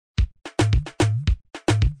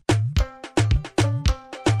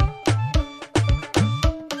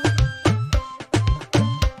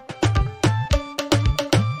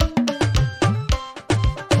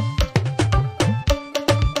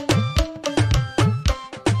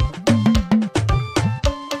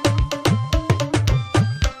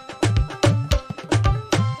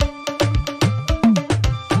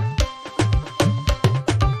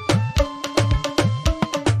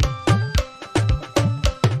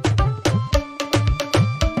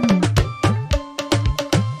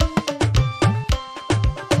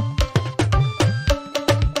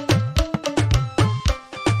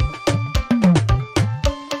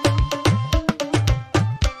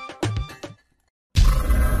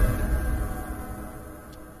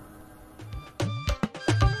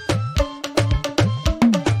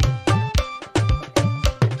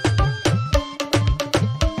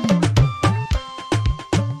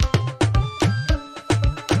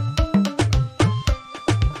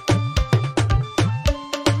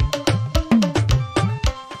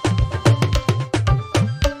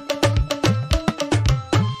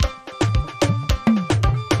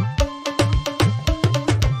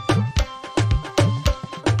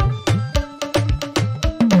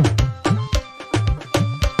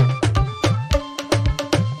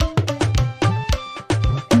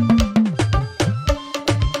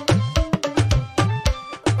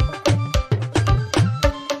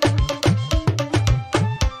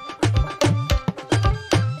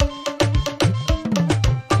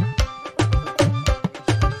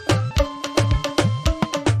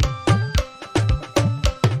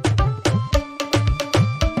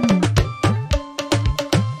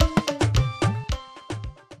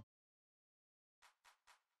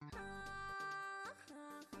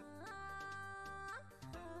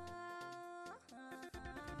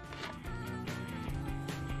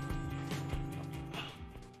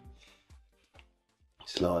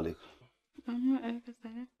Assalamu alaikum.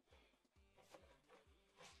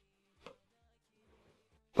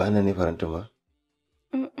 Ba na ne faranta ba?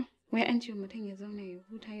 Wai an ce mutum ya zauna ya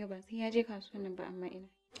huta yau ba sai ya je kasuwar nan ba amma ina.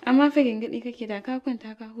 Amma fa gingadi kake da ka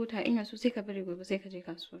kwanta ka huta in yaso sai ka bari gobe sai ka je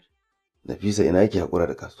kasuwar. Nafisa ina yake hakura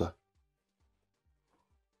da kasuwa?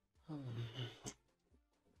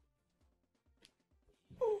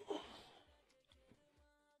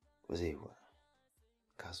 Ba zai yi ba.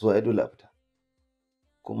 Kasuwa ai dole a fita.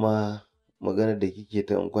 Kuma maganar da kike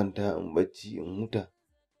ta in kwanta in bacci in huta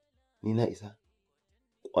ni na isa.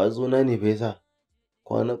 Ƙwazo na ne fa yasa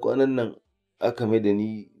kwanan nan aka mai da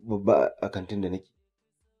ni babba a kantin da nake.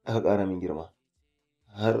 Aka ƙara min girma.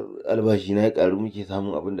 Har albashi na ya ƙaru muke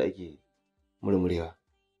samun abin da ake murmurewa.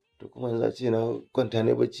 To kuma yanzu a ce na kwanta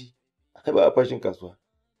ne bacci. Ai ba a fashin kasuwa.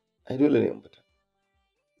 Ai dole ne in fita.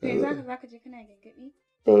 To yanzu zaka je kana gaggabi?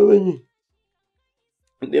 Zan yi.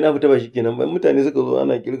 In dai na fita ba shi kenan ba mutane suka zo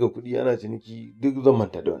ana kirga kuɗi ana ciniki duk zan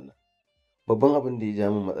manta da wannan. Babban abin da ya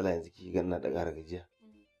ja min matsala yanzu ki ga ina da ƙara gajiya.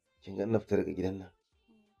 Kin ga ina fita daga gidan nan.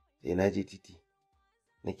 Sai na je titi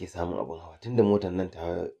nake samun abin hawa tunda motar nan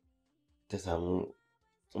ta samu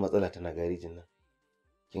matsala tana garejin nan.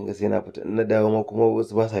 Kin ga sai na fita in na dawo ma kuma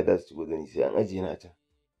wasu ba sa da su shigo da ni sai an ajiye ni a can.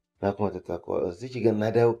 Na kuma tattakawa sai ki ga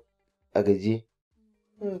na dawo a gajiye.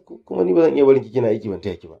 Kuma ni ba zan iya barin ki kina aiki ban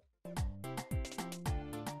taya ki ba.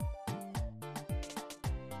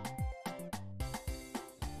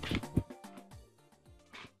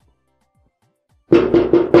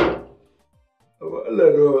 Allah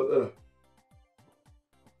ya gawa matsala.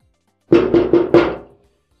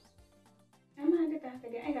 Amma da haka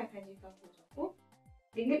dai ai ga ka je ka huta ko?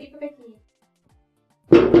 Dingaɗi fa kake yi.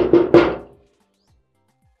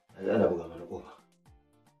 Ana buga mana ƙofa.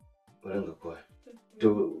 Bari ga kowa. To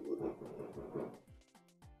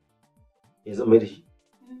yanzu mai da shi?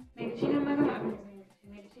 Mai da shi na ma gama abin da zan yi.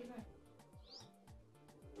 Mai da shi ba.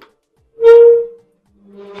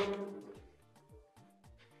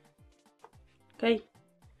 Kai,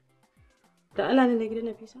 da Allah ne na gidan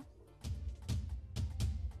Nafisa?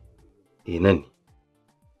 Nan ne.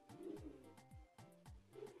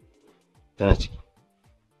 Tana ciki.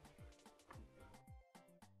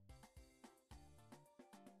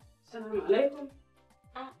 Assalamu alaikum.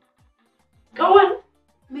 Kawan.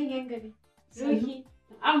 Manyan gari. Sarki.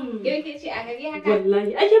 Yauke ce a gari haka?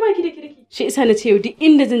 Wallahi, ake baki da kirki. Shi isa na ce yau duk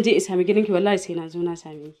inda zan je in sami gidanki wallahi sai na zo na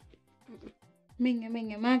same ki.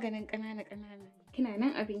 Manya maganin ƙanana. Kina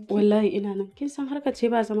nan abinki? Wallahi ina nan. Kin san harkar ce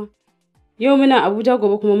ba zama. Yau muna Abuja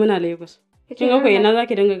gobe kuma muna Lagos. Kin ga ko ina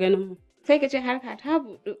zaki dinga ganin mu. Sai ka ce harka ta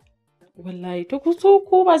buɗu. Wallahi to ku so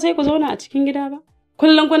ko ba sai ku zauna a cikin gida ba.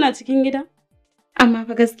 Kullum kuna cikin gida. Amma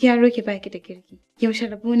fa gaskiya roki baki da kirki. Yaushe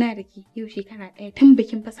rabona da ki yau shekara ɗaya tun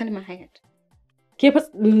bikin fasal mahayat. Ke fa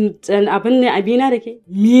abin ne abina da ke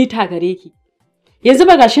mita gare ki. Yanzu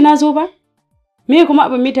ba gashi na zo ba? Me kuma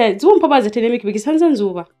abin mita zuwan fa ba zata ne miki biki san zan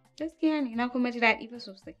zo ba. Gaskiya ne na kuma ji daɗi fa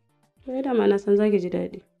sosai. To da ma na san zaki ji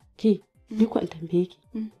daɗi. Ki ni ku an tambaye ki.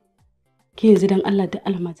 Ki yanzu dan Allah da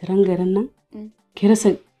almajiran garin nan ki rasa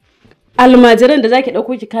almajiran da zaki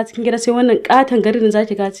dauko ki ka cikin gida sai wannan katan garin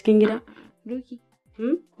zaki ka cikin gida. Roki.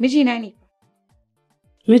 Miji na ne.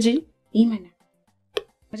 Miji? Imana.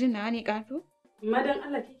 Mijin nawa ne kato? Madan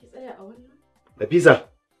Allah kike tsaya a wannan. Nafisa.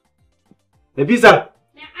 Nafisa.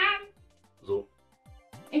 Na'am. Zo.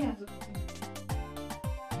 Ina zo.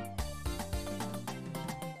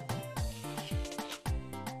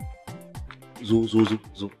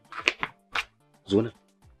 Zo nan.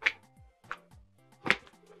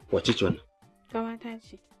 Wace ce wannan? Kawata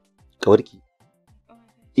ce. Kawarki?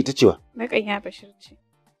 Ita cewa? Rukayya Bashir ce.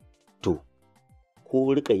 To,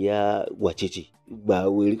 ko Rukayya wace ce? Ba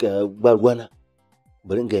Rukayya ba ruwana.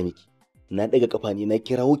 Bari in gaya miki. Na daga kafa ne na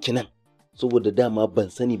kirawo ki nan. Saboda dama ban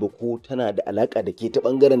sani ba ko tana da alaka da ke ta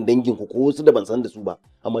bangaren dangin ku ko wasu da ban san da su ba.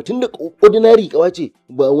 Amma tunda ordinary kawa ce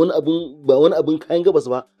ba wani abun kayan gabas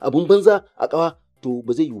ba, abun banza a kawa to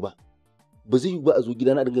ba zai yiwu ba. Ba zai yiwu ba a zo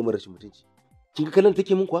gidana a dinga mara rashin mutunci. Kin ga kallon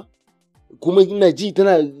take min kuwa? Kuma ina ji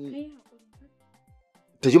tana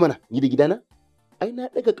ta ji mana ni da gidana? Ai na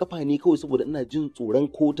daga kafa ne kawai saboda ina jin tsoron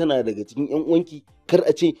ko tana daga cikin ƴan uwanki kar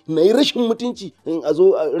a ce na yi rashin mutunci in a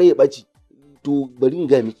zo a raye ɓaci. To bari in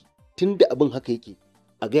ga miki tunda abin haka yake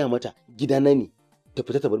a gaya mata gidana ne ta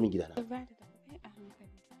fita ta bar min gidana.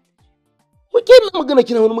 Wake na magana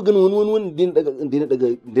kina wani magana wani da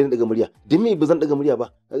daga murya. Da me ba zan daga murya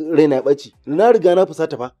ba? Raina ya ɓaci. Na riga na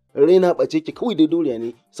fusata fa. Raina ya ɓace ki kawai dai doriya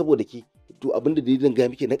ne saboda ki. To abin da dai ga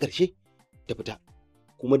miki na ƙarshe ta fita.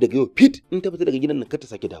 Kuma daga yau fit in ta fita daga gidan nan kar ta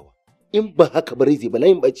sake dawowa. In ba haka ba rai zai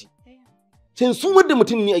bala'in ɓaci. Sai su wadda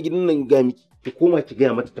mutum ne a gidan nan ga miki. Ki koma ki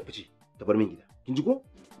gaya mata ta fice ta bar min gida. kin ji ko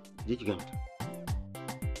je ki ga mata.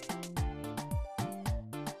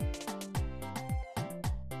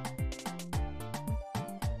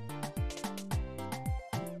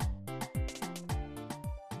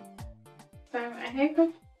 Assalamu alaikum.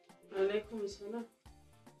 Alaikum salam.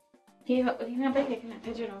 Ke haƙuri na bai kina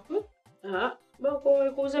ta jira ku? A'a, ba komai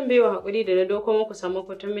ko zan baiwa haƙuri da na doko muku samu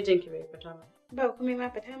fitan mijinki bai fita ba. Ba kuma ma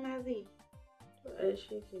fita ma zai. To ai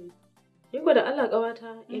shi ke. Yiko da Allah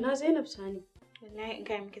ƙawata, ina Zainab Sani? Wallahi in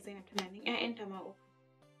gaya miki Zainab tunanin ƴaƴanta ma uku.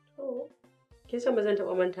 To, kin san ba zan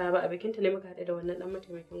taɓa manta ba a bikinta ne muka haɗu da wannan ɗan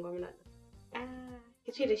mataimakin gwamnati.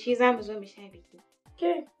 Ki ce da shi za mu zo mu sha biki.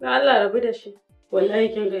 Ke, ga Allah rabu da shi. Wallahi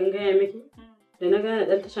kin ga in gaya miki. Da na gane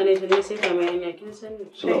ɗan tasha ne ta ne sai ga mai hanya kin sani.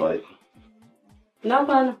 Assalamu alaikum. Na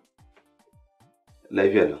kwana.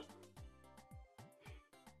 Lafiya lau.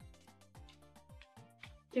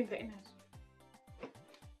 Kin ga ina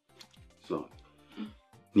so.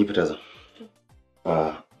 Ni fita zan.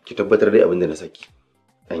 Ki tabbatar dai abin da na saki.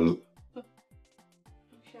 An yi.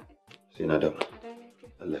 Sai na dawo.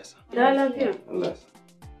 Allah ya sa. Da lafiya. Allah ya sa.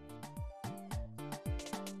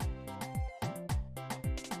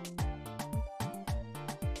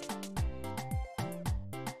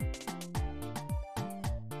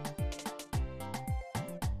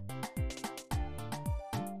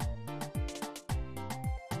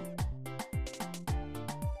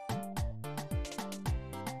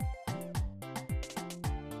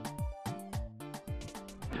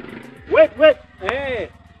 Wait.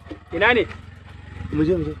 Ina ne? Mu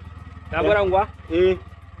je. Labaran gwa? Eh.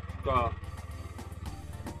 To.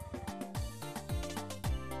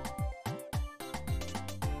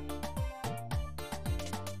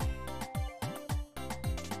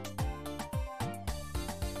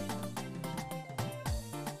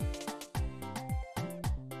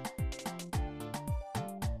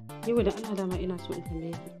 Yau da Allah dama ina so in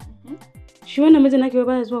tambaye ki. Shi wannan mijin nake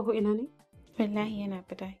baya zuwa ko ina ne? Wallahi yana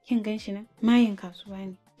fita. Kin gan shi nan? Mayin kasuwa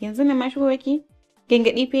ne. Yanzu na ma shigo yake.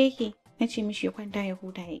 Gangadi fa yake. Na ce mishi ya kwanta ya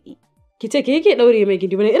huta ya ƙi. Ki ce ke yake daure mai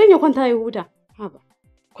gindi bane irin ya kwanta ya huta. Haba.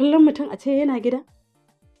 Kullum mutum a ce yana gida?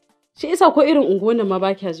 Shi isa ko irin unguwan nan ma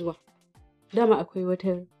ba kya zuwa. Dama akwai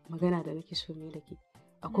wata magana da nake so mai da ke.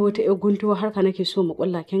 Akwai wata ƴar guntuwa harka nake so mu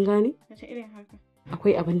kulla kin gane? Wace irin harka?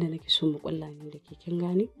 Akwai abin da nake so mu kulla ne da ke kin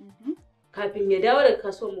gane? Kafin ya dawo daga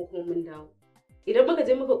kasuwar mu kuma mun dawo. Idan muka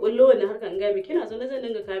je muka kullo wannan harka in ga miki kina zo na zan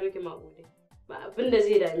dinga kawo miki maƙudai. Ba abin da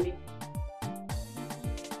zai dame ki.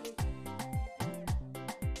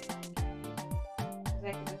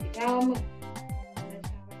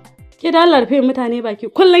 Ke da Allah rufe mutane baki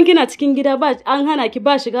kullum kina cikin gida ba an hana ki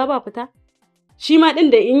ba shiga ba fita. Shi ma din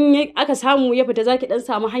da in aka samu ya fita zaki dan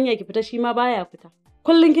samu hanya ki fita shi ma baya fita.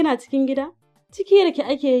 Kullum kina cikin gida ciki da ki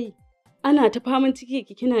ake yi. Ana ta faman ciki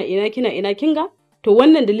ki kina ina kin ga? To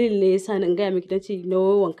wannan dalilin ne yasa in ga miki nace na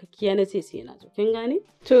wankakkiya nace sai na zo. Kin gane?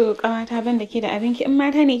 To kawata ban da ke da abinki in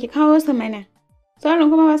mata ne ki kawo su mana. Sauran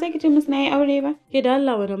kuma ba sai ki ce musu na yi aure ba. Ke da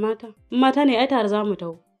Allah wa da mata. In mata ne ai tare za mu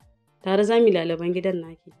taho. Tare za mu lalaban gidan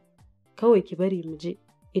naki. Kawai ki bari mu je.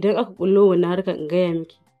 Idan aka kullo wannan harkar in gaya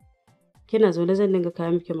miki. Kina zaune zan dinga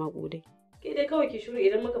kawo miki maƙudai. Ke dai kawai ki shiru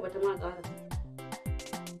idan muka bata ma ƙara.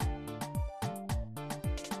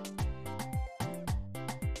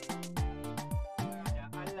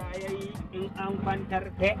 In an kwantar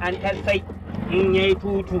sai an tarsai, in yayi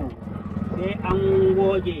tutu sai an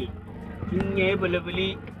goge, in yayi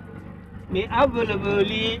bulbuli mai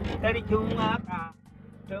abulbuli sarkin waka,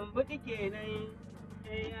 tumbuɗi kenan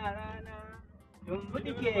yara na,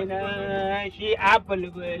 tumbuɗi kenan shi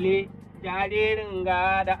abulbuli jaririn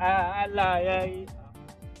ga da Allah ya yi.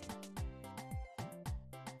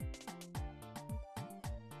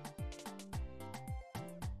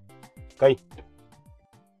 Kai.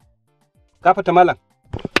 Ka fita malam?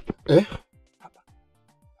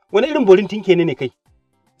 Wani irin borin tinke ne kai?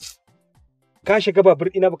 Ka shiga babur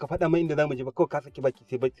ina baka faɗa mai inda zamu je ba kawai ka saki baki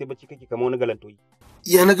sai bacci kake kamar wani galantoyi.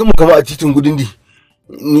 Ya na gama kama a titin Gudindi.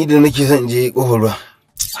 Ni da nake son je kofar ruwa.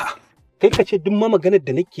 Kai ka ce duk ma maganar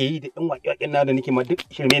da nake yi da ɗan waƙe-waƙen na da nake ma duk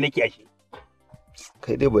shirme nake ashe.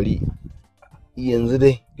 Kai dai bari yanzu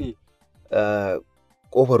dai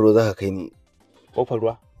kofar ruwa za ka kai ni. Kofar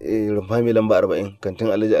ruwa? Rumfa mai lamba 40 kantin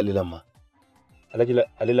Alhaji Ali Lamma. Alhaji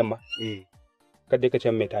Ali Lamma? Kada ka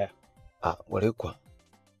ce mai taya. Ware kuwa.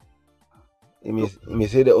 Me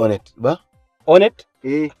sai da Onet ba? Onet?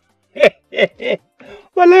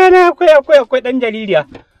 Wallahi na akwai dan jaririya.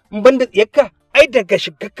 In banda yakka ai daga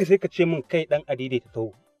shigarka sai ka ce min kai dan adide ta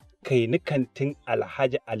taho. Kai ni kantin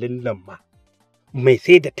Alhaji Ali Lamma. Mai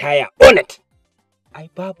sai da taya Onet. Ai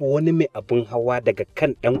babu wani mai abun hawa daga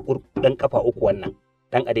kan dan kafa uku wannan.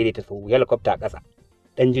 Dan adide ta taho helicopter a ƙasa.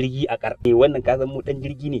 dan jirgi a ƙar. Wannan ka san mu dan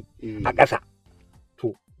jirgi ne a ƙasa.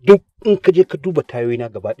 To duk in ka je ka duba tayoyi na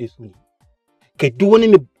gaba ɗaya su ne. Kai duk wani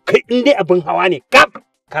mai kai in dai abin hawa ne kaf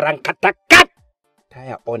karankata kaf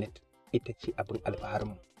taya onet ita ce abin alfaharin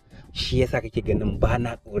mu. Shi yasa kake ganin ba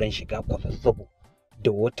na tsoron shiga kwasassabo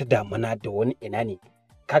da wata damana da wani ina ne.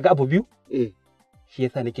 Kaga abu biyu? Shi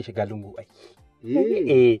yasa nake shiga lungu ai.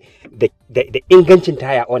 Da ingancin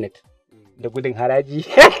taya onet da gudun haraji.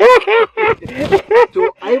 To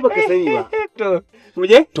ai baka sani ba. To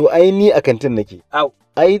muje? To ai ni a kantin nake. Au.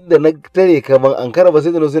 Ai da na tare ka ban ankara ba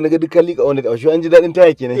sai da na ga dukkan lika onet a shi an ji dadin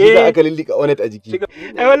taya kenan shi za aka lillika onet a jiki.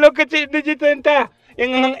 Ai wani lokaci da ji taya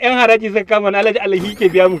yan haraji sai kama na alhaji ke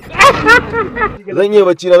biya mu. Zan iya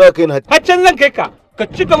bacci na za ka yi na haccan zan kai ka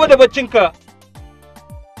ci gaba da baccinka.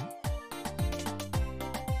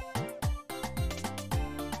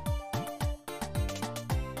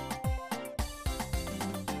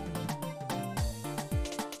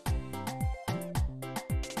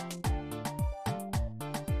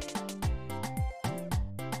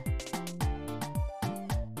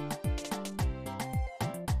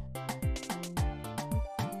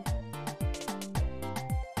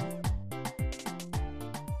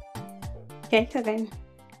 Kai ka gani.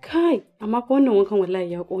 Kai, amma fa wannan wankan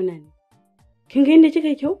wallahi ya kona ni. Kin ga inda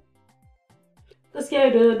kika kyau?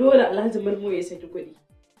 Gaskiya da dole Alhaji Malmo ya saki kuɗi.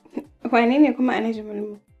 Wane ne kuma Alhaji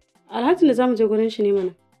Malmo? Alhaji da zamu je gurin shi ne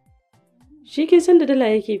mana. Shi kin san da dala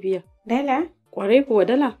yake biya. Dala? Kwarai kuwa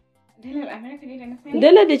dala. Dalar Amerika ne da na sani?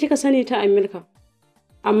 Dalar da kika sani ta Amerika.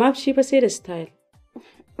 Amma shi fa sai da style.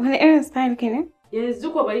 Wani irin style kenan?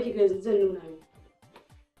 Yanzu ko bari kika zan nuna miki.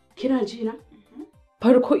 Kina ji na?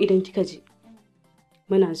 Farko idan kika je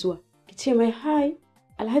muna zuwa ki ce mai hi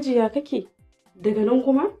Alhaji ya kake daga nan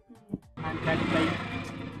kuma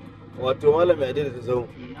wato malami a da ta zo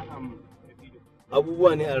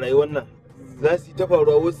abubuwa ne a rayuwar nan za su yi ta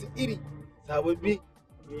faruwa wasu iri sababbi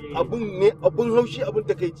abun haushi abun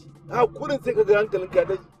takaici ha kurin sai ka ga hankalin ka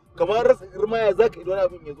dai kamar rasa girma ya zaka idan wani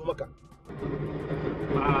abin ya zo maka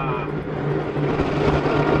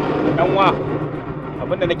danwa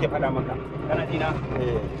abinda nake faɗa maka kana jina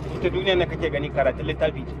ita duniyar da kake gani karatun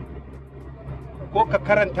littafi ce ko ka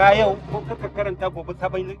karanta yau ko ka karanta gobe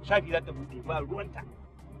sabon shafi za ta buɗe ba ruwanta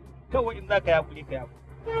kawai in za ka yakuri ka yakuri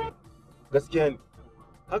gaskiya ne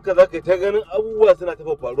haka za ka yi ta ganin abubuwa suna ta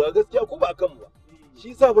faruwa gaskiya ko ba a kanmu ba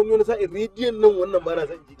shi sa ban yi wani sa'in rediyon nan wannan ba na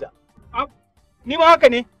son jita ni ma haka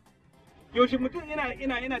ne yaushe mutum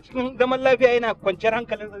yana cikin zaman lafiya yana kwanciyar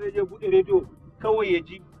hankalinsa zai je buɗe rediyo kawai ya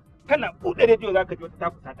ji kana buɗe rediyo za ka ji wata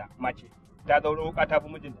ta fusata mace ta zauro wuka ta fi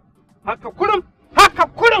mijinta haka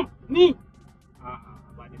kurum ni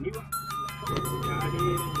ba da ni ba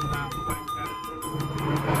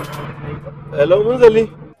hello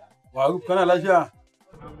munzali Maruf kana lafiya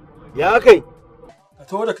ya kai ka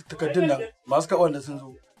taho da takardun nan masu karɓar da sun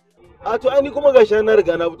zo a to ai ni kuma gashi na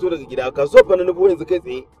riga na fito daga gida kasuwar fa na nufo yanzu kai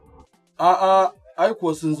tsaye a'a ai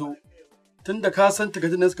kuwa sun zo tunda ka san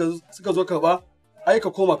takardun nan suka zo karɓa ai ka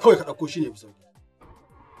koma kawai ka ɗauko shi ne bisa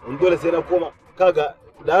in dole sai na koma kaga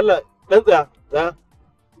da Allah dan tsaya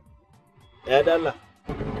ya da Allah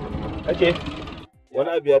kace wani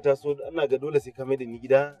abu ya taso ina ga dole sai ka mai da ni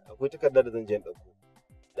gida akwai takarda da zan je in dauko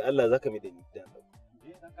da Allah zaka mai da ni gida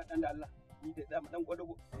da Allah ni da dan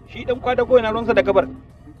kwadago shi dan kwadago yana ruwansa da gabar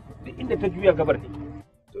duk inda ta juya gabar ne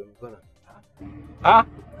to mi kwana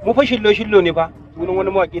mu fa shillo ne fa sunan wani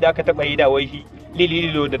mawaki da aka taba yi da wai shi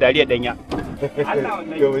lililo da dariya danya Allah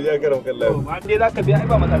wallahi to mu je karam kallahu ba dai zaka biya ai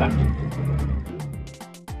ba matsala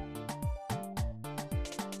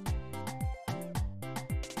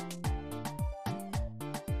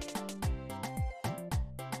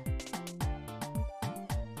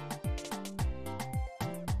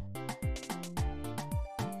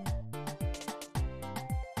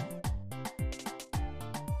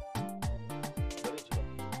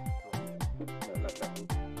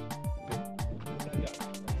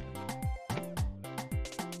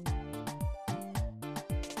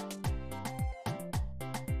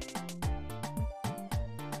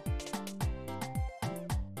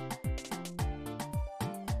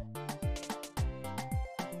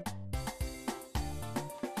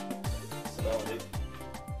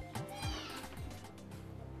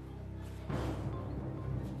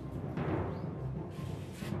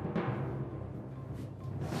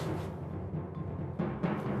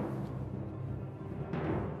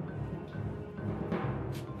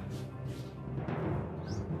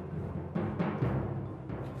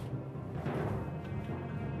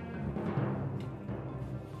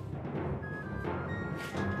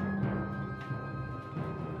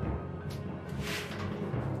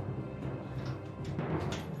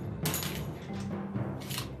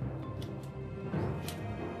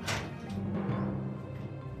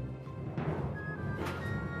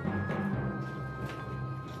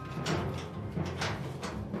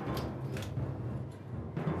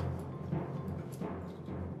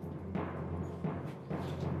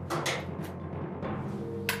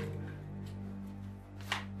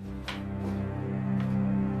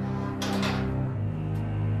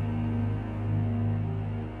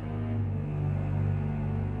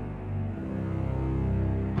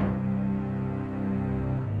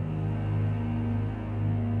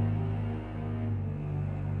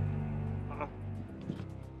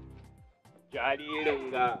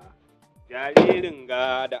jaririn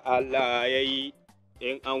ga da Allah ya yi,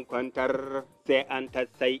 in an kwantar sai an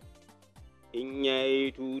tassai, in ya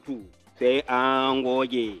yi tutu sai an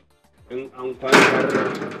goge, in an kwantar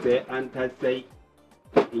sai an tassai,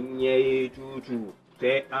 in ya yi tutu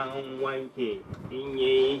sai an wanke, in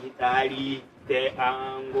ya yi hitsari sai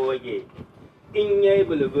an goge, in ya yi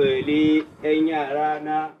bulbuli ‘yan yara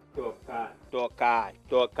na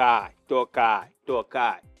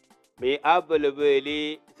toka. Mai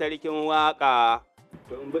abulbuli sarkin waƙa,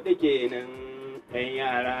 tumbuɗi kenan ‘yan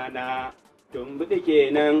yara na, tumbuɗi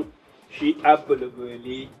kenan shi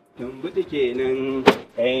abulbuli, tumbuɗi kenan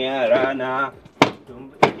 ‘yan yara na,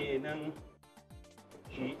 tumbuɗi kenan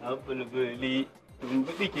shi abulbuli,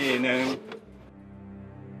 tumbuɗi kenan.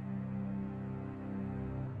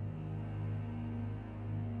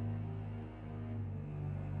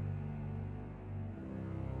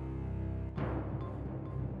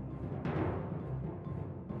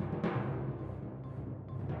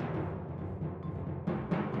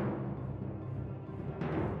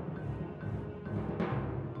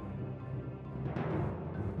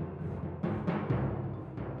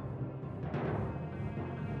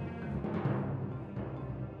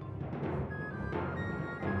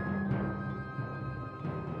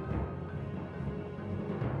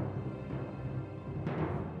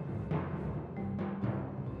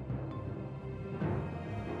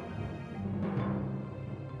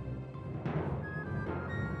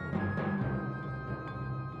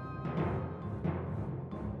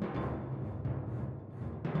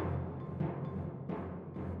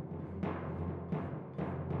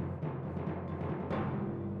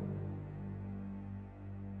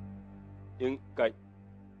 In kai,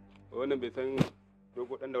 wannan bai san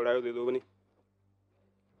dogo ɗan daura zai zo ba ne?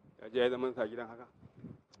 Ya je ya zaman sa gidan haka?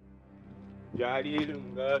 Jaririn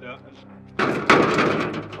gada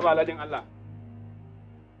Allah. Aladin Allah.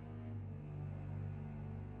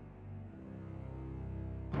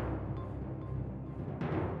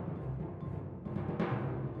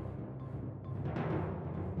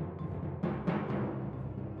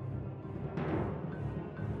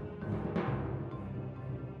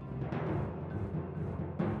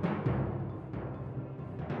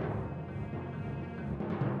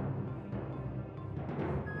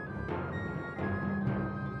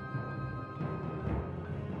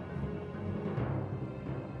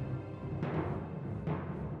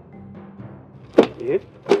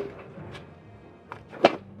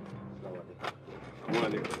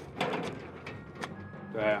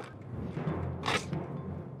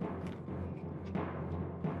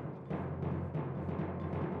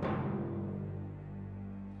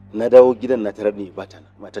 Na dawo gidan na tarar ne bata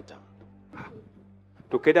nan matar ta.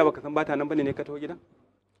 To kai da baka san bata nan bane ne ka taho gidan?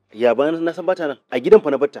 Ya ba na san bata nan a gidan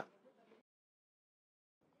fa na batta.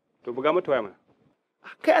 To buga mata waya mana.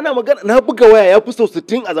 Kai ana magana na buga waya ya fi sau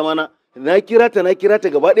 60 a zamana. Na kira ta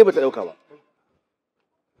gaba ɗaya bata dauka ba.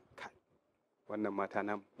 Wannan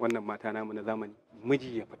mata namu na zamani,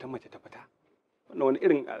 miji ya fita mace ta fita. Wannan wani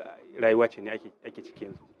irin rayuwa ce ne ake ciki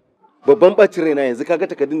yanzu. Babban bacin raina yanzu kaga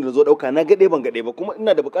takardun da zo dauka na gade ban gade ba kuma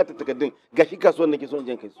ina da bukatar takardun gashi kasuwar nake so in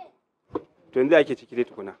je kai su. To yanzu ake ciki dai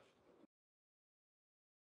tukuna.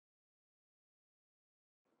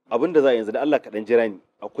 Abin da za yanzu da Allah ka dan jira ni.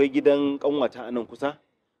 Akwai gidan kanwata a nan kusa.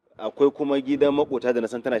 Akwai kuma gidan makota da na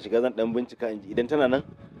san tana shiga zan dan bincika in ji idan tana nan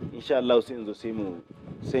insha Allah sai in zo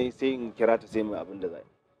sai in kira ta sai mu abin da za yi.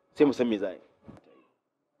 Sai mu san me za yi.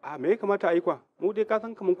 A me ya kamata a yi kwa? Mu dai ka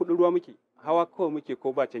san kaman kuɗin ruwa muke. Hawa kawai muke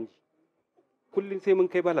ko ba canji. Kullum sai mun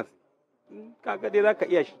kai balas. Kaga dai za ka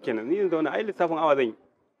iya shi kenan. Ni yanzu ai lissafin awa zan yi.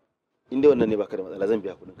 Inda wannan ne baka da matsala zan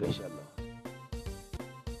biya kuɗin ka insha Allah.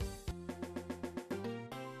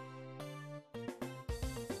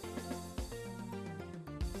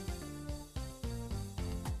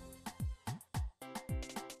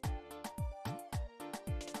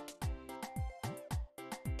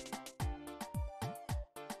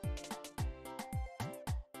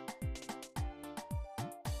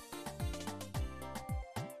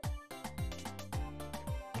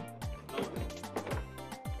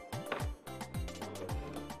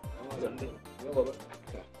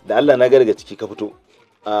 Da Allah na ga daga ciki ka fito.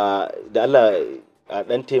 Da Allah a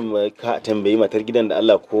dan taimaka tambayi matar gidan da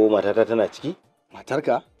Allah ko matata tana ciki?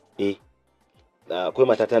 Matarka? Eh. Akwai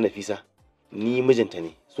matata Nafisa. Ni mijinta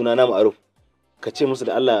ne. Suna na Ma'aruf. Ka ce musu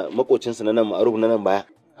da Allah makocinsu na nan Ma'aruf na nan baya.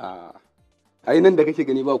 Ai nan da kake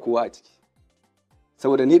gani ba kowa a ciki.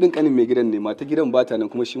 Saboda ni din kanin mai gidan ne, mata gidan ba ta nan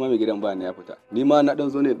kuma shi ma mai gidan ba ne ya fita. Ni ma na dan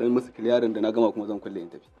zo ne dan musu kiliyarin da na gama kuma zan kulle in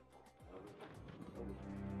tafi.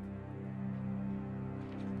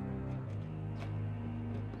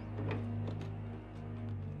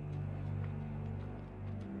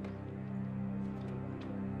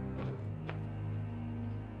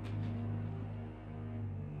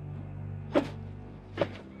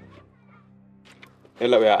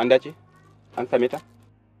 Yalla ya an dace? An same ta?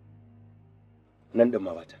 Nan din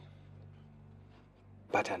ma bata.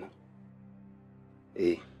 Bata nan.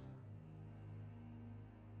 Eh.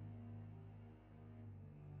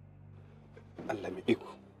 Allah mai iko.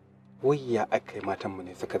 Wai ya aka yi matanmu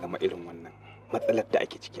ne suka zama irin wannan matsalar da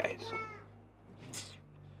ake ciki a yanzu.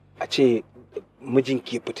 A ce mijin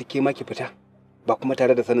ke fita ke ma ke fita ba kuma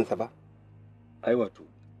tare da saninsa ba. Ai wato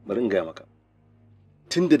bari in gaya maka.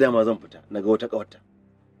 Tun da dama zan fita naga wata kawarta.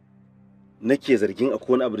 Nake zargin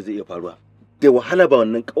akwai wani abu da zai iya faruwa. Da wahala ba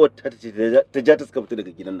wannan kawarta ta ce ta ja ta suka fita daga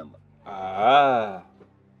gidan nan ba.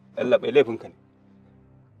 Allah bai laifin ka ne.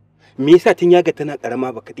 Me yasa tun yaga tana karama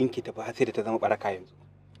baka dinke ta ba har sai da ta zama baraka yanzu?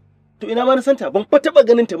 To ina ma na santa ban fa taba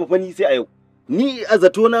ganin ta ba fa ni sai a yau. Ni a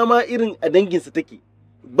zato na ma irin a danginsa take.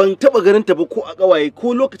 Ban taba ganin ta ba ko a kawaye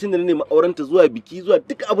ko lokacin da na nemi auren ta zuwa biki zuwa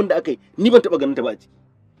duk abin da aka yi ni ban taba ganin ta ba a ciki.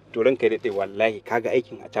 To ranka ya dade wallahi kaga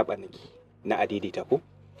aikin a caba nake na adaidaita ko?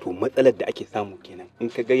 To matsalar da ake samu kenan. In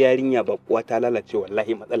kaga yarinya ba kuwa ta lalace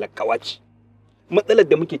wallahi matsalar kawaci. Matsalar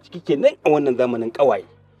da muke ciki kenan a wannan zamanin kawaye.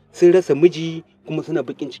 Sun rasa miji kuma suna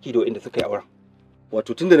bakin ciki da waɗanda suka yi auren.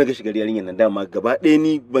 Wato tunda naga shigar yarinyar nan dama gaba ɗaya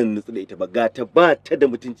ni ban nutsu da ita ba ga ta ba ta da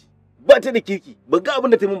mutunci ba ta da kirki ba ga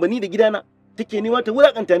abin da ta min ba ni da gidana take nema ta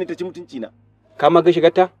wulakanta ni ta ci mutunci na. Ka ma ga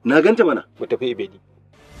shigar ta? Na ganta mana. Mu tafi Ibedi.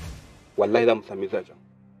 Wallahi za mu sami zajen.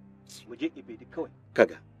 Mu je Ibedi kawai.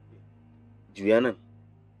 Kaga. Juya nan.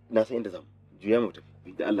 Na san inda zamu. Juya mu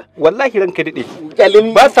tafi da Allah. Wallahi ranka dade.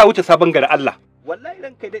 Ba sa wuce sabon gari Allah. Wallahi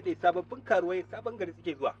ranka dade sababbin karuwai sabon gari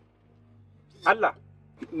suke zuwa. Allah.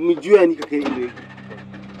 Mu juya ni ka kai inda yake.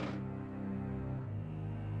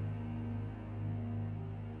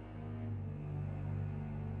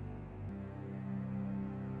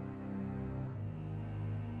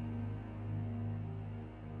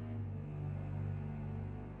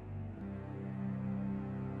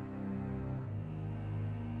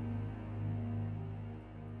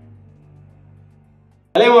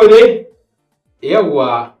 Alai Maude?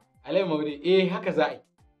 Yawwa, Alai Maude, haka za a yi.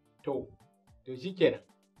 To shikenan.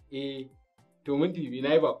 To mun tibi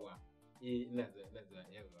na yi bakuwa. Ina zuwa,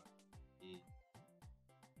 yawwa.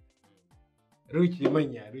 Ruki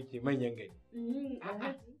manyan gari.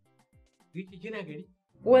 Ruki kina gari?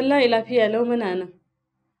 Wallahi lafiya lau muna nan.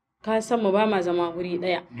 Ka san mu ba ma zama guri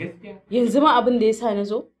ɗaya. Gaskiya. Yanzu ma abin da ya sa na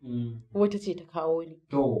zo, wata ce ta kawo ni.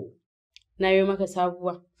 To. Na yi maka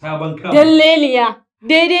sabuwa. Sabon kawo. Dalleliya.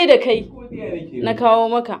 Daidai da kai na kawo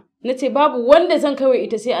maka na ce babu wanda zan kawai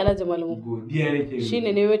ita sai Alhaji Malmu. Godiya nake yi.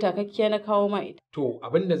 Shine ne wata kakkiya na kawo ma ita. To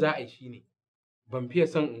abin da za a yi shine ban fiye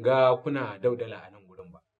son in ga kuna daudala a nan gurin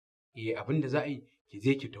ba. Abin da za a yi ki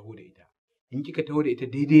je ki taho da ita. In kika taho da ita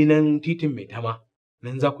daidai nan titin mai tama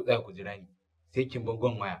nan za ku tsaya ku jira ni. Sai kin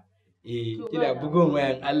bugon waya. Kina bugon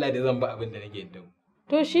wayan Allah da zan ba abin da nake da.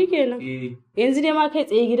 To shikenan. Yanzu dai ma kai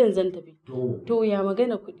tsaye gidan zan tafi. To ya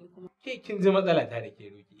magana kuɗi kuma. Ke kin ji matsala ta da ke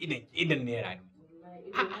Ruki idan naira ne.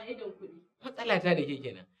 Matsala ta da ke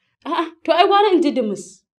kenan. A'a to ai gwara in ji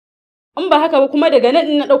dimis. In ba haka ba kuma daga nan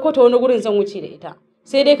in na ɗauko ta wani gurin zan wuce da ita.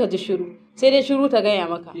 Sai dai ka ji shiru. Sai dai shiru ta gaya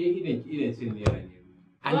maka. Ke idan sin naira ne.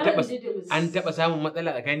 An taɓa samun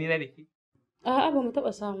matsala tsakanina da ke? A'a ba mu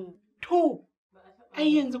taɓa samu. To ai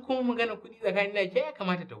yanzu kuma magana kuɗi tsakanina ke ya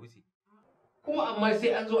kamata ta wuce. Kuma amma sai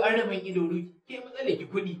an zo an raban ido Ruki. Ke matsala ki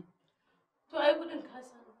kuɗi. To ai kuɗin ka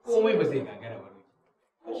samu. Komai ba zai gagara ba.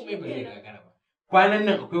 Komai ba zai gagara ba. Kwanan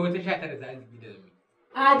nan akwai wata shata da za a zubi da zami.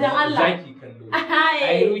 Dan Allah. Zaki kallo.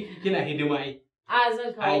 Ai Ruki kina hidima ai.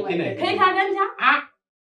 Zan kawo mai. Kai ka ganta?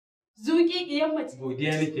 Zuki kiyan mace.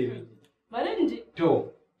 Godiya nake miki. Bari in je. To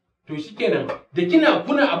shikenan da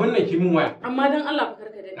kuna abin nan ki min waya. Amma dan Allah fa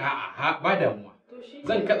karka dade. Ba damuwa.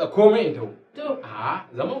 Zan katsa komai in tawo. To.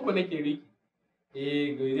 Zaman ku nake Riki.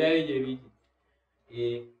 Godiya nake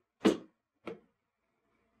Riki.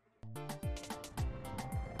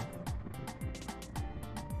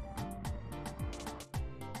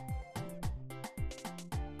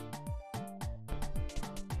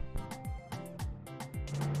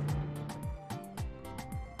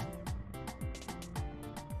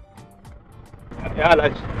 Ya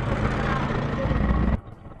Alhaji.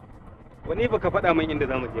 Wani baka faɗa min inda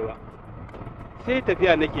zamu je ba. Sai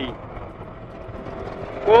tafiya nake yi.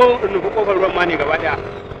 Ko in nufi kofar ruwan ma ne gaba ɗaya.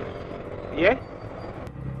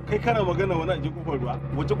 Kai kana magana wani aje kofar ruwa.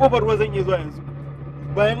 Wace kofar ruwa zan iya zuwa yanzu?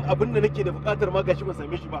 Bayan abin da nake da buƙatar ma gashi ban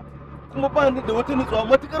same shi ba. Kuma ba ni da wata nutsuwa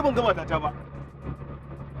matukar ban gama tata ba.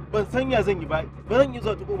 Ban san ya zan yi ba. Ba zan iya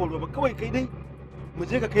zuwa ta kofar ruwa ba. Kawai kai dai mu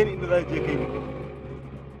je ka kai ni inda za ka je kai ni.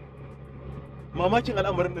 Mamakin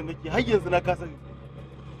al'amarin da nake har yanzu na kasa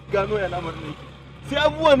gano ya al'amarin nake. Sai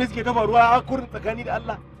abubuwan da suke ta faruwa a kurin tsakani da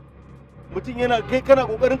Allah. Mutum yana kai kana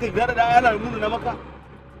kokarin ka gyara da ana nuna na maka.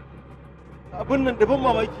 abin nan da ban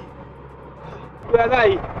mamaki. To ya za a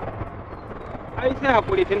yi? Ai sai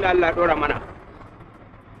hakuri tunda Allah ya dora mana.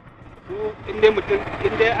 In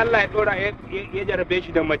dai Allah ya dora ya jarabe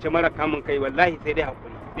shi da mace mara kamun kai wallahi sai dai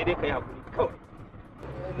hakuri. Sai dai kai hakuri kawai.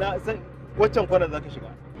 Na san waccan kwanan zaka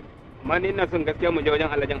shiga. Amma ni ina son gaskiya mu je wajen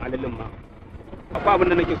alajin alalin ma. Akwai abin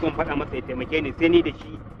da nake son faɗa masa ya taimake ni sai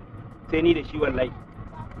ni da shi wallahi.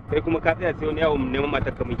 Kai kuma ka tsaya sai wani yawo neman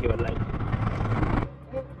matar ka muke wallahi.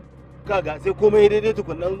 Kaga sai komai daidai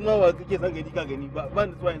tukunna nawa kake son gani ka gani ba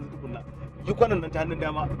ni zuwa yanzu tukunna. Yi kwanan nan ta hannun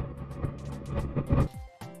dama.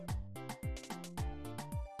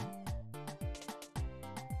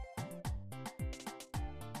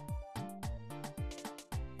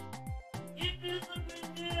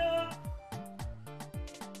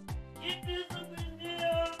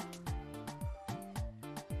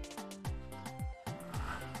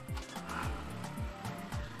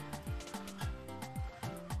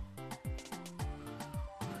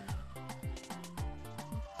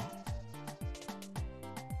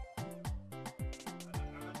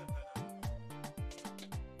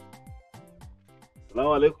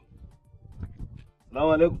 Assalamu alaikum.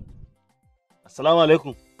 Assalamu alaikum. Assalamu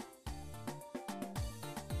alaikum.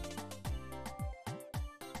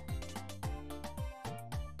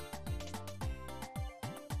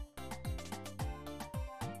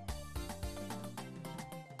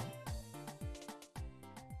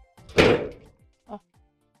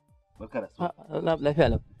 Barka da su. Lafiya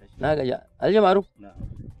lau. Na gaja. Alhaji Ma'ruf.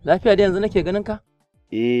 Lafiya da yanzu nake ganin ka?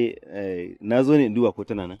 Na zo ne in duba ko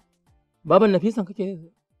tana nan. Baban Nafisan kake?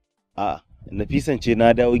 A'a, Nafisan ce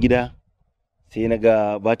na dawo gida sai na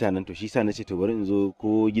ga bata nan to shi sa na ce to bari in zo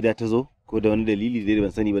ko gida ta zo ko da wani dalili dai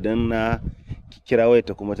ban sani ba dan na kira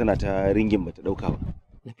wayarta kuma tana ta ringin bata dauka ba.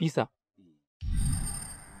 Nafisa.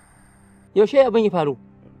 Yaushe abin ya faru?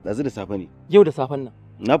 Dazu da safe ne. Yau da safen nan.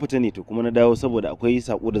 Na fita ne to kuma na dawo saboda akwai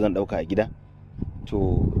sako da zan dauka a gida.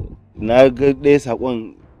 To na ga ɗaya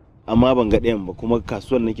sakon amma ban ga ɗayan ba kuma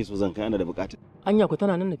kasuwar nake so zan kai ana da bukata. Anya ku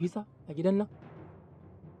tana nan Nafisa a gidan nan?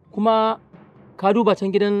 Kuma ka duba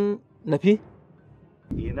can gidan Nafi?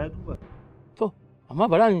 Na duba. To, amma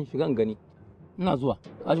bari in shiga in gani. Ina zuwa.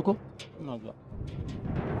 Ka ji ko? Ina zuwa.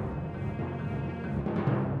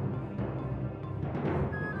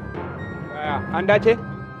 An dace?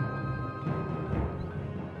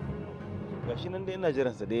 Gashi nan dai ina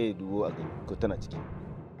jiran sa da ya dubo a ko tana ciki.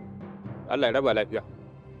 Allah ya raba lafiya.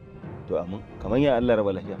 To amma kamar ya Allah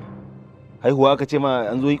raba lafiya. Haihuwa aka ce ma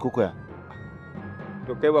an zo yi kokoya.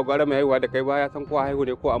 To kai ba gwara mai haihuwa da kai ba ya san ko a haihu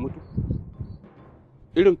ne ko a mutu.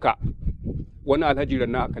 Irin ka wani alhaji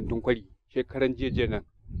ranna a kantin kwari shekaran jiya nan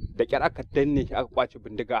da kyar aka danne shi aka kwace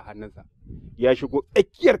bindiga a hannunsa. Ya shigo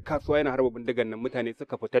tsakiyar kasuwa yana harba bindigan nan mutane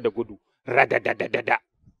suka fita da gudu radadadadada.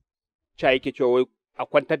 Cha yake cewa wai a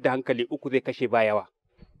kwantar da hankali uku zai kashe ba yawa.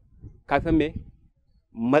 Ka san me?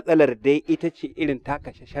 Matsalar dai ita ce irin ta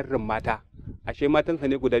kashe sharrin mata. Ashe matansa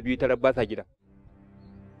ne guda biyu ta ba sa gidan.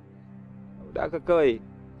 Da aka kawai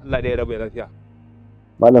Allah da ya raba lafiya.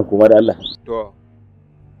 Malam kuma da Allah. To,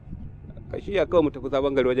 ka shirya kawai mu tafi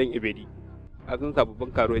sabon gari wajen Ibedi. A sun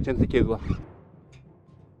sababbin karo can suke zuwa.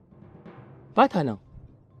 Ba ta nan.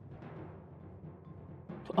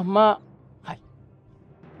 To amma, hai,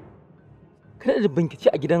 kada da bincike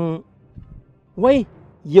a gidan wai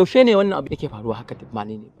yaushe ne wannan abu yake faruwa haka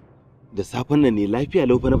mane ne? Da safen nan ne lafiya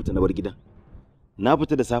lau fa na fita na bar gidan. Na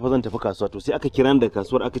fita da safe zan tafi kasuwa to sai aka kira ni da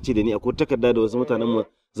kasuwar aka ce da ni akwai takarda da wasu mutanen mu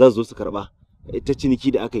za su zo su karba. Ita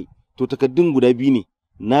ciniki da aka yi. To takardun guda biyu ne.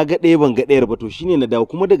 Na ga ɗaya ban ga ɗayar ba to shine na dawo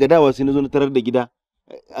kuma daga dawa sai na zo na tarar da gida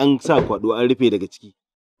an sa kwado an rufe daga ciki.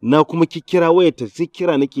 Na kuma kikkira wayar ta sai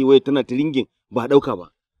kira nake wayar tana ta ringin ba dauka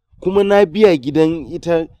ba. Kuma na biya gidan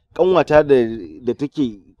ita kanwata da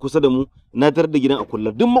take kusa da mu na tarar da gidan a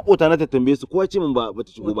kullar duk makota na ta tambaye su kowa ce min ba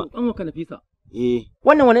ta shigo ba. Kanwa ka Nafisa.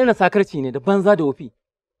 Wannan wani irin sakarci ne da banza da wofi.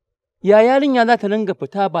 Ya yarinya za ta ringa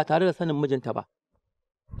fita ba tare da sanin mijinta ba.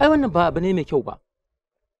 Ai wannan ba abu ne mai kyau ba.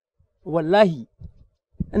 Wallahi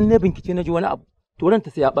in na bincike na ji wani abu to ranta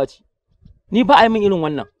sai ya ɓaci. Ni ba a yi min irin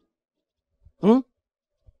wannan.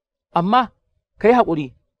 Amma ka yi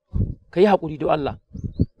haƙuri don Allah.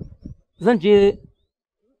 Zan je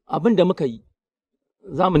abin da muka yi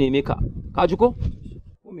za mu neme ka. Ka ji ko?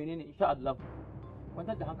 Ko menene insha Allah.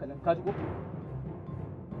 Kwantar da hankalin ka ji ko?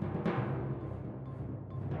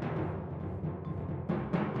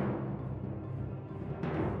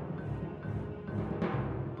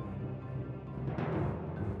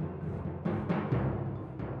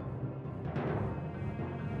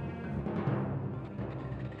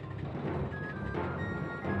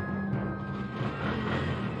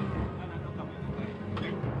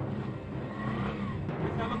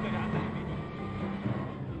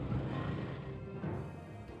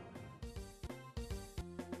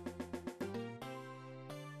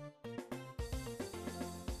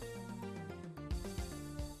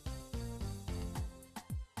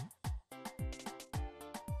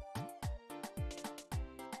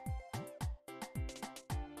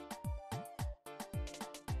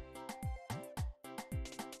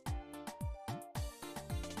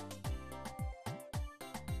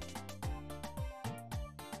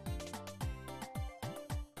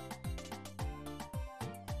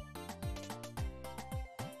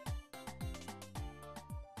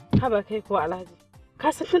 Haba kai ko Alhaji.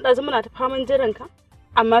 Ka san tun ɗazu muna ta faman jiran ka,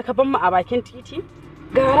 amma ka ban mu a bakin titi.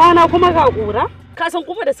 Ga rana kuma ga ƙura. Ka san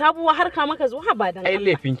kuma da sabuwa harka maka zo haba dan Allah. Ai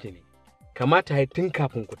laifin ki ne. Kamata ya tun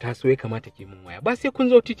kafin ku taso ya kamata ki mun waya. Ba sai kun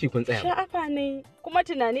zo titi kun tsaya. Sha'afa ne. Kuma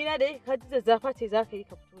tunani na da yake ka ji zazzafa ce za ka yi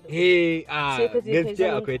ka fito da.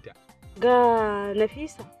 Gaskiya akwai ta. Ga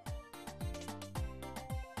Nafisa.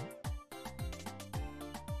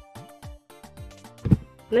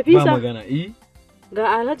 Nafisa. Ba magana, Ga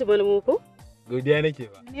Alhaji Malmo ko? Godiya nake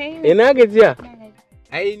ba. Ina gajiya.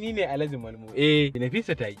 Ai ni ne Alhaji Malmo.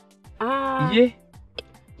 Nafisa ta yi. Iye.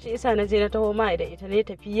 Shi isa na je na taho ma da ita ne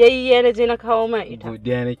tafiyayye na je na kawo ma ita.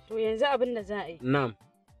 Godiya nake. To yanzu abin da za a yi. Na'am.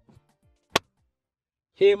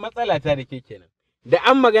 Ke matsala ta da ke kenan. Da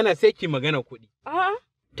an magana sai ki magana kuɗi. A'a.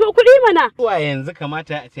 To kuɗi mana. Kuwa yanzu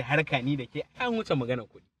kamata a ce harka ni da ke an wuce magana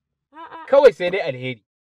kuɗi. Kawai sai dai alheri.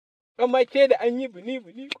 Amma ke da an yi bini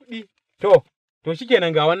kuɗi. To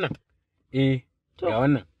shikenan ga wannan. Ga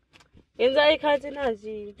wannan. Yanzu ai ka ji na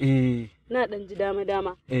ji. Na ɗan ji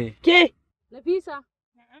dama. Ke Nafisa.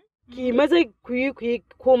 Ki maza ku yi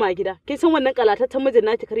koma gida. Kin san wannan kalataccen mijin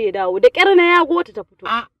naki kar ya dawo. Da ƙyar na ya gota ta fito.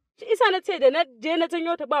 Shi isa na ce da na je na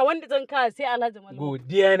janyo ta ba wanda zan ka sai Alhaji Malmo.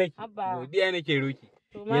 Godiya nake roki.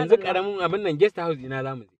 Yanzu karamin abin nan guest house ina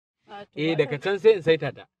zamu je. Daga can sai in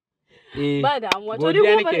saita ta. Ba da amma to ni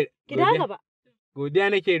ko ki da gaba. Godiya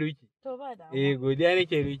nake roki. To ba da. Godiya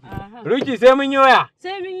nake roki. Roki sai mun yi waya.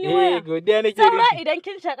 Sai mun yi waya. Godiya nake roki. Saura idan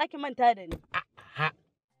kin shaka ki manta da ni.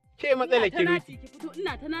 Ke matsalar ki roki.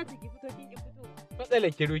 Ina ta naci ki fito kin ki fito.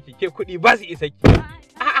 Matsalar ki roki ke kuɗi ba su isa ki.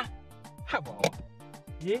 Habawa.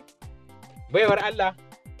 Baiwar Allah.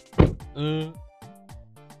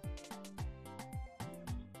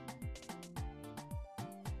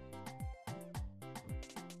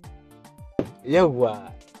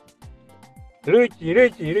 Yawwa.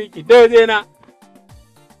 Ruki, doze na.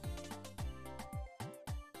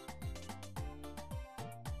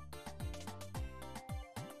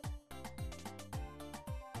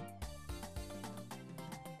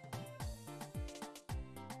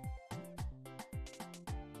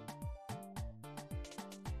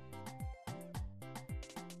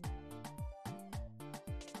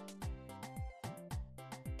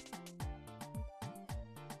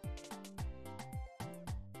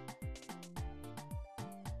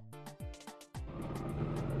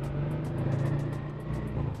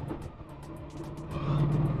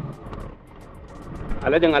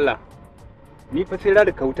 Alhajin Allah, ni fa sai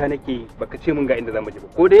da kauta nake baka ce min ga inda zamu je ba.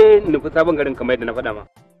 Ko dai nufi sabon garin kamar yadda na faɗa ma.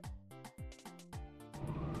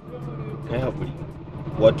 Kai hakuri.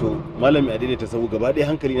 Wato malami a daidaita sabu gaba ɗaya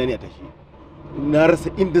hankali na ne a tashi. Na rasa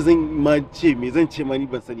inda zan ma ce me zan ce ma ni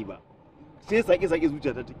ban sani ba. Sai sake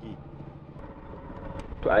zuciyata take.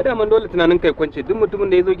 To ai da man dole tunanin kai kwance duk mutumin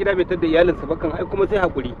da ya zo gida bai tada iyalinsa ba kan ai kuma sai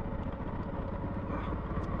hakuri.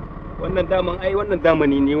 Wannan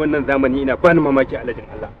zamani ina bani mamaki Alhajin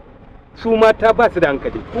Allah. Su mata ba su da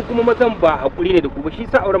hankali, ku kuma mazan ba hakuri ne da ku ba, shi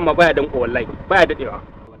sa auren ma baya danko wallahi, baya dadewa.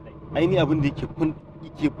 Ai ni abin da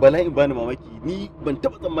yake bala'in bani mamaki, ni ban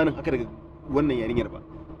taba tsammanin haka daga wannan yarinyar ba.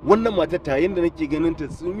 Wannan matar ta yanda nake ganin ta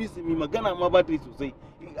sumi magana ma ba ta yi sosai,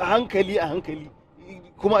 a hankali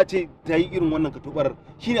kuma a ce ta yi irin wannan katobarar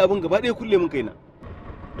shine abin gaba ɗaya kulle mun kaina.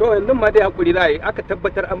 To yanzu ma dai hakuri za a yi, aka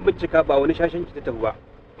tabbatar an bincika ba wani shashanci ta tafi ba.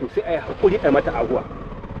 To sai a yi hakuri a mata aguwa.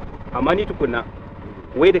 Amma ni tukunna,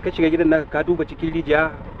 wai da ka shiga gidan naka ka duba cikin rijiya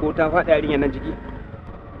ko ta faɗa yarinyar nan ciki?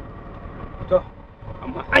 To,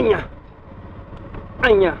 amma anya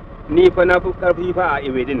ni fa na fi ƙarfi fa a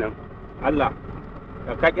iwedin nan. Allah,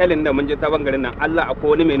 ka kyalin da mun je sabon garin nan, Allah akwai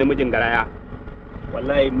wani mai namijin garaya.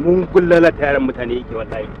 Wallahi mun kullala ta yaran mutane yake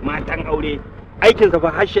wallahi, matan aure aikinsa fa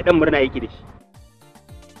har shedan murna yake da shi.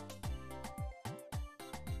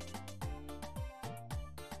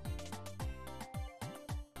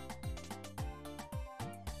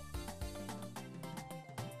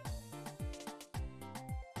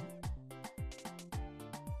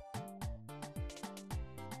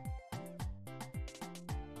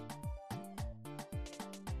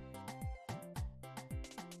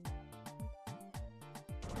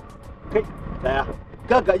 Kai, daya.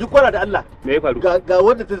 Ga yi kwana da Allah. Me ya faru? Ga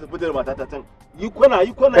wanda ta tafi da matata can. Yi kwana.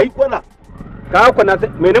 Ka kwana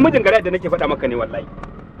me namijin gari da nake faɗa maka ne wallahi.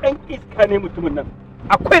 Dan iska ne mutumin nan.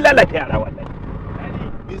 Akwai lalata yara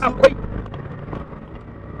wallahi. Akwai.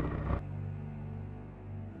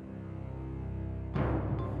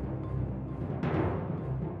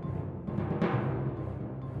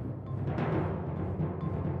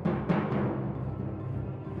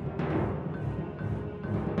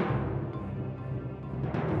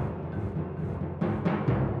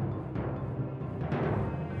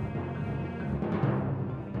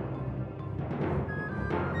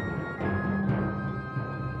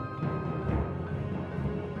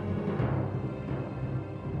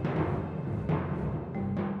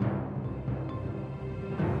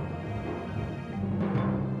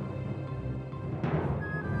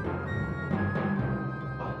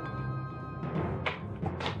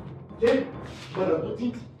 Ke mara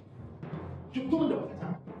mutunci. Ki fito min da matata.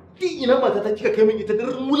 Ki ina matata kika kai min ita da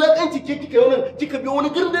wulakanci ke kika yi wannan kika biyo wani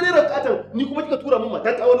girin dare rakatan ni kuma kika tura min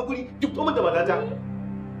matata wani guri ki fito min da matata.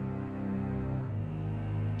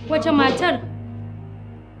 Wace matar?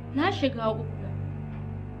 Na shiga uku.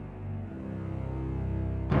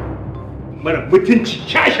 Mara mutunci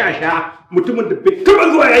sha mutumin da bai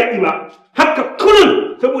taɓa zuwa yaƙi ba haka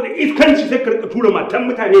kullum saboda iskanci sai ka tura matan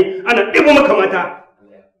mutane ana ɗibo maka mata.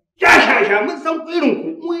 Sha mun san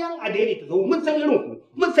irin ku mu yan adere ta zo mun san irin ku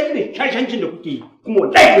mun san irin shashancin da kuke yi kuma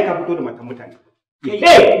wallahi ka fito da matan mutane.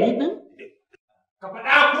 Kai ni din ka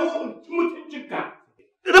faɗa ko mutuncinka.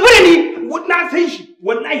 Rabu da ni na san shi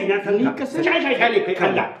wallahi na san ka sha ne kai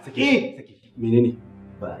Allah. Sake menene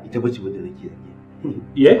ba ita bace wanda nake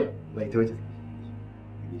zage. Ba ita bace.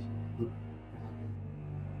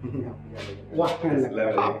 Wa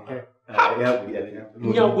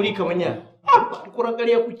ya guri kamar ya kuran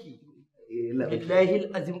ƙarya kuke billahi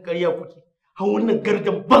azim ƙarya kuke ha wannan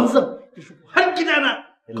gardan banzan ki shigo har gidana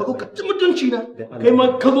ka zo ka ci mutunci na kai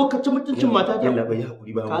ma ka zo ka ci mutuncin mata ta yalla bai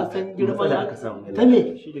hakuri ba ka san girma da aka samu ta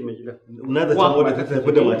me shi da mai gida na da san wanda ta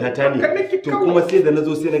tafi da matata ne to kuma sai da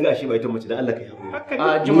nazo sai naga ashe ba ita mace da Allah ka yi hakuri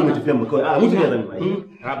a jima mu tafiyan mu kawai a mutu ne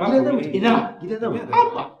zan yi gida zan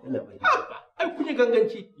yalla bai ai kun yi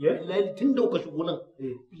ganganci billahi tun da kuka shigo nan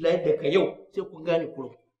billahi daga yau sai kun gane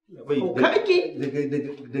kurum ka ake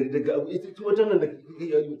daga ita wajen nan da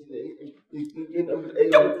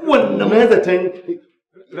wannan na zaton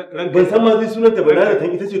ban san ma zai sunanta ba na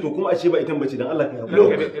zaton ita ce to kuma ashe ba ita bace dan Allah ka yi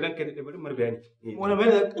hakuri ranka da bari mar bayani wani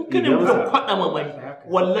bayani in ka ne mu kwada mamari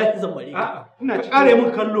wallahi zan mare ka kare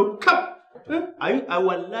mun kallo kaf ai a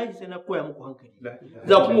wallahi sai na koya muku hankali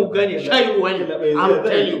za ku mu gane shayi ruwa ne am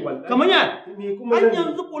tell kamar ya an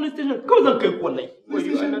yanzu police station kawai zan kai ku wallahi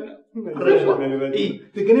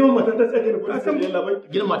ta gane man mata ta tsake da police station yalla bai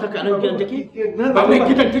gidan mata ka nan gidan take ba mai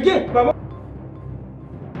gidan take ba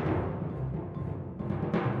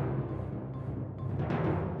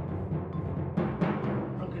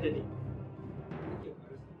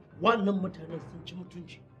wannan mutanen sun ci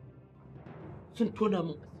mutunci sun tona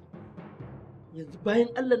min yanzu bayan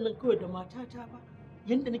Allah nan kawai da matata ba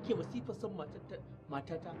yanda nake masifar son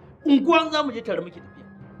matata unguwan za mu je tare muke tafiya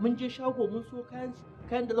mun je shago mun so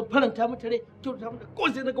kayan da zan faranta mata rai kyauta mata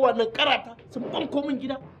kawai sai na ga wannan karata sun banko min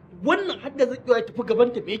gida wannan har da zan ya tafi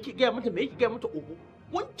gaban ta me yake gaya mata oho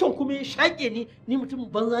wancan kuma ya shaƙe ni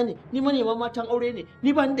mutumin banza ne ni manema matan aure ne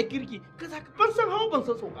ni ba ni da kirki kaza ka ban san hawa ban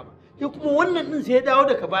san sauka ba sai kuma wannan din sai ya dawo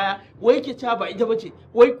daga baya wai yake cewa ba ita bace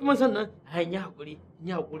wai kuma sannan ya hakuri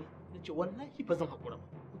ce wallahi ba zan haƙura ba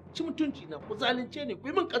ci mutunci na ku zalunce ne ku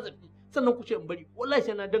yi min kazafi sannan ku ce in bari wallahi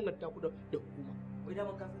sai na danganta ku da hukuma wai da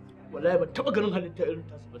man ka wallahi ban taɓa ganin halitta irin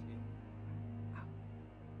tasu ba sai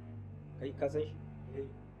kai ka san shi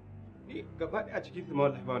ni gaba ɗaya a cikin su ma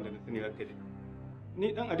wallahi ba wanda na sani ranka dai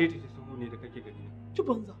ni dan adaita ce suhu ne da kake gani ci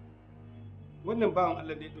banza wannan bawan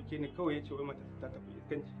Allah da ya dauke ni kawai ya ce wai mata ta tafi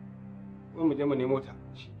iskanci wai mu je mu nemo ta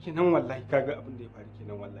kenan wallahi kaga abin da ya faru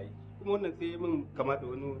kenan wallahi kuma wannan sai min kama da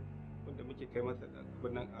wani wanda muke kai masa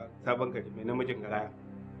wannan a sabon gari mai namijin garaya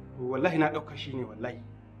to wallahi na dauka shi ne wallahi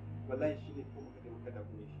shi ne ko muka je muka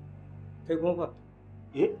dafu ne shi kai kuma fa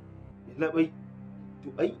labai to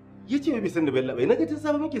ai yace bai san da bai labai naga ta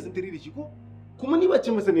saba muke sintiri da shi ko kuma ni ba ce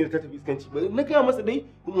masa ne ta tafi iskanci ba na kai masa dai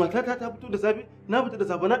matata ta fito da safe na fita da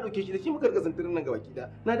safe na dauke shi da shi muka rika sintirin nan gabaki da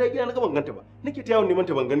na da gida na ga ban ganta ba nake ta yawon neman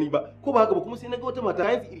ta ban gani ba ko ba haka ba kuma sai na ga wata mata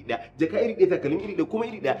kayan iri daya jaka iri daya takalmi iri daya kuma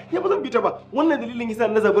iri daya ya ba zan bi ta ba wannan dalilin yasa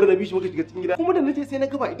na zabar na bi shi muka shiga cikin gida kuma da nace sai na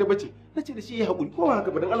ga ba ita bace nace da shi ya hakuri ko ba haka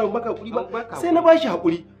ba dan Allah baka hakuri ba sai na bashi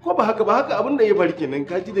hakuri ko ba haka ba haka abin da ya faru kenan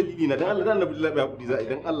ka ji dalili na dan Allah dan Annabi Allah ya hakuri za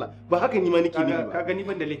idan Allah ba haka ni ma nake ne ba ka gani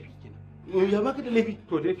ban da laifi ya baka da laifi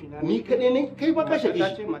to laifi na ni kadai ne kai ba ka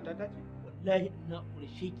shaƙe shi mata ta ce wallahi ina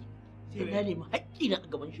kurshe ki sai na nemi haƙƙi na a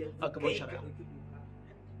gaban shari'a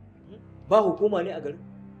ba hukuma ne a garin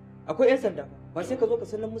akwai yan sanda ba sai ka zo ka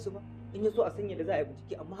sanar musu ba in ya so a sanya da za a yi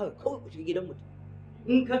bincike amma haka kawai ku shiga gidan mutum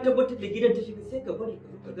in ka tabbatar da gidan ta shiga sai ka bari ka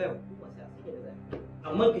zo ka gaya hukuma sai a sanya da za a yi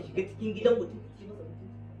amma ka shiga cikin gidan mutum ka ci masa mutunci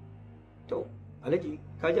to alhaji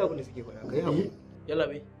ka ji abin da suke faɗa kai haƙuri yalla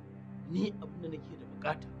bai ni abin da nake da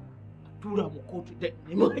bukata tura mu kotu da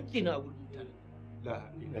neman haƙƙi na gurin mutane. La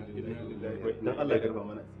ilaha illallah dan Allah ya garba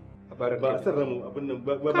mana. Ba a san ramu abin nan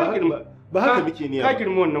ba haka muke niyya. Ka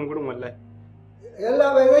girma wannan gurin wallahi.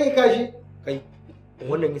 Yalla bai zai kashi. Kai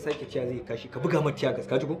wannan ya sake ciya zai kashi ka buga mata tiyagas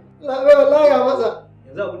ka ji ko? La bai wallahi ya matsa.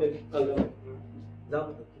 Yanzu abin da za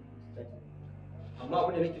mu ɗauki amma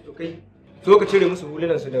abin da nake so kai zo ka cire musu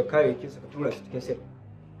hulunan su da kayayyakin su ka tura su cikin sel.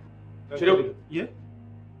 Cire ku. Ye?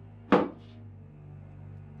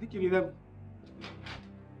 Zikiri zan.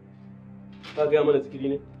 Ka ga mana zikiri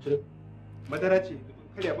ne? Shirin. Madara ce,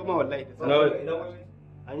 karya ba ma wallahi ta Sanawar.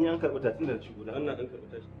 An yi an karɓi tatin da shigo da an karɓi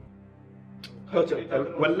tatin.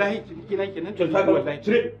 Wallahi ciniki na kenan to Ka ga wallahi.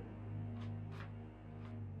 cire.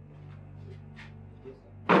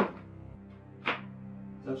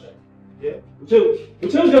 Wuce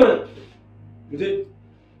mana. Wuce.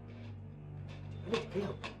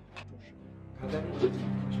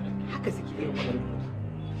 Haka suke irin wannan.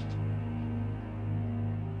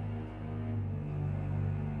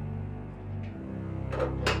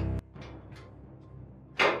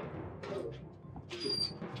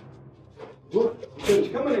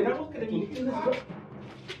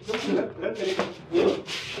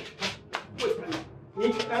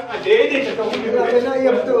 Na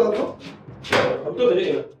iya fitowa ko? Fito da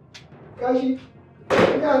ina. Kashi.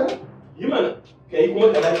 Ina nan. Yi mana. Ka yi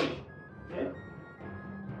kuma ka dace.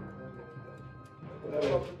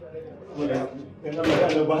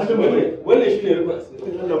 Wannan shi ne rufin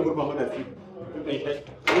asiri. Allah kurfa mana asiri.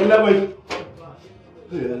 Yalla bai.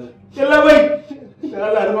 Yalla bai. Dan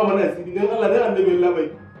Allah rufa mana asiri. Dan Allah dan annabi yalla bai.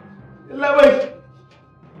 Yalla bai.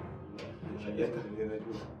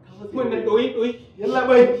 Wannan doyi. Yalla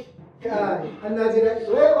bai. Kai, an na ji daɗi.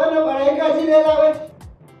 Wai wannan ɓarayin kaji ne na bai.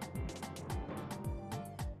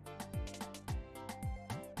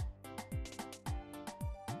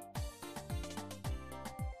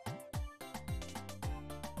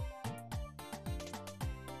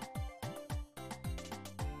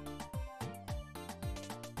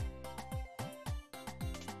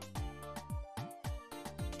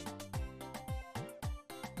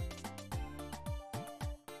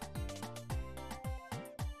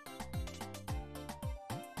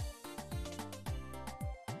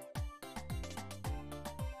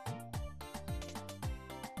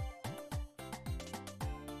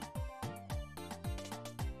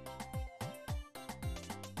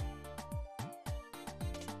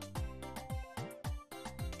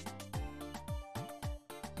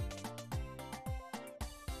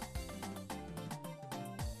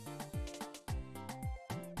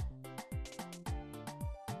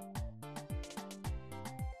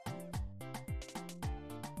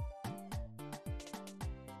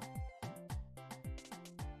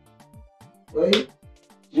 Wai,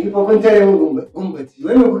 ni fa kun tare mun gumbaci.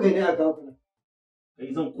 Wai me kuka yi ne a kafuna?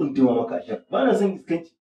 Kai zan kuntuma maka a shar. Ba na son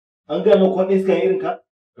iskanci. An gaya maka wani iskan irin ka?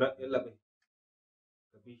 Yalla bai.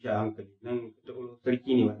 Ka bi shi a hankali. Nan ka taɓo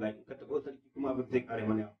sarki ne wallahi. Ka taɓo sarki kuma abin zai ƙare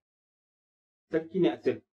mana yawa. Sarki ne a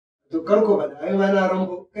sirri. To karko ba da ai ma na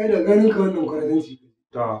rambo. Kai da ganin ka wannan kwaradinci.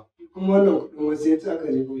 Ta. Kuma wannan kuɗin wasu ya ci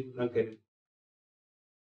aka je ko shi. Ranka ne.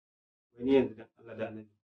 Wani yanzu dan Allah da annabi.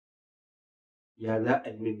 Ya za a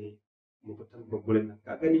yi min ne mu fitar babburin nan.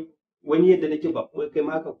 Ka gani wani yadda nake ba ko kai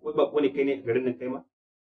ma haka ko ba ko ne kai ne a garin nan kai ma.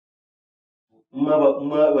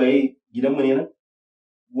 Ma waye gidanmu ne nan?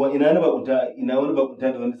 Wa ina na bakunta ina wani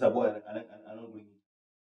bakunta da wani sabo a nan gurin.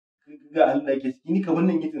 Ga halin da yake ciki ni kamar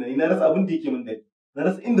nan yi tunani na rasa abin da yake min daɗi. Na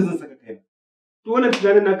rasa inda zan saka kaina. To wannan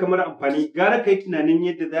tunanin na kamar amfani gara kai tunanin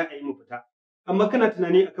yadda za a yi mu fita. Amma kana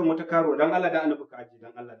tunani akan wata karo dan Allah da annabi ka aje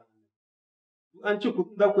dan Allah da annabi. An ce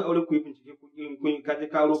ku za ku yi aure ku yi bincike ku ka je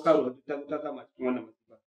karo ta sama cikin wannan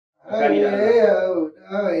masifa.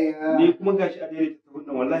 Ni kuma gashi a daidai ta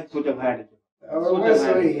wannan wallahi sojan haya nake. Sojan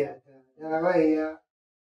haya.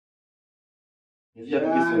 Yanzu ya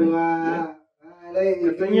fi so Ka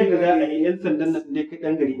san yadda za a yi 'yan sandan nan ne kai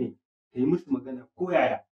ɗan gari ne. Ka yi musu magana ko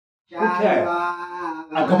yaya.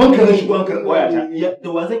 A gaban ka zan shigo an karɓi wayata. Da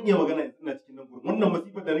wa zan iya magana ina cikin nan gurin. Wannan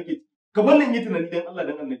masifar da nake ka bar nan yi tunani dan Allah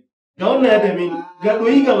dan annabi. Ga wannan ya dame ni. Ga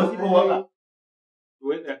doyi ga masifar waka.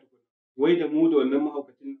 Wai da mu da wannan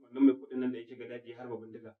mahaukacin wannan mai kuɗin nan da yake ga daji har ba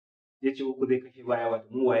bindiga. Ya ce uku zai kashe baya wa da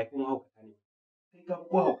mu waye kuma haukata ne. Kai ka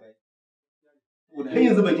ko hauka. Har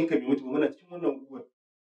yanzu bakin ka bai mutu ba muna cikin wannan guguwar.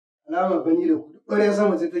 Alama fani da kuɗi ƙwarai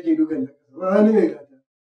sama ce take dukan da ƙasa. Ba wani mai gata.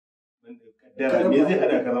 Kaddara me zai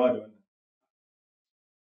hada ka zama da wannan?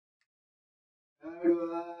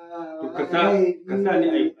 To ka sa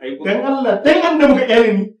ni a yi dan Allah dan annabi ka kyale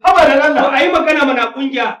ni. Haba dan Allah. A yi magana mana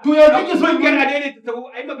kungiya. To ya kike so kungiyar a daidaita sabo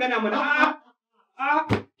a yi magana mana.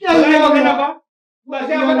 Ya yi magana ba. Ba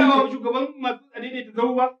sai a faɗa wa shugaban masu a daidaita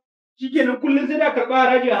sabo ba. Shikenan kullum sai da karɓa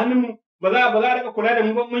haraji a hannunmu. Ba za a rika kula da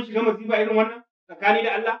mu ba mun shiga masifa irin wannan tsakani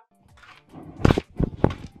da Allah.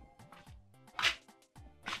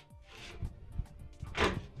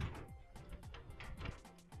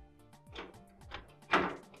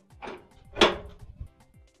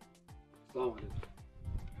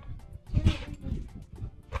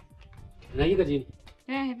 Ina kika je ne?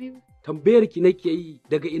 Ya Habibu. Tambayar ki nake yi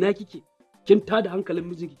daga ina kike? Kin tada hankalin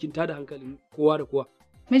mijinki kin tada hankalin kowa da kowa.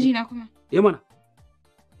 Mijina kuma. Mana.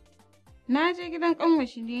 Na je gidan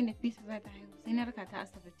kanwashi ne Nafisa za ta haihu sai na raka ta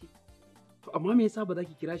asibiti. To amma me yasa ba za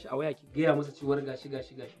ki kira shi a waya ki gaya masa cewar gashi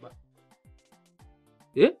ba?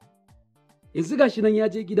 Eh? Yanzu gashi nan ya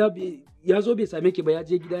je gida ya zo bai same ki ba, ya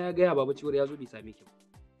je gida ya gaya baba cewar ya zo bai same ki ba.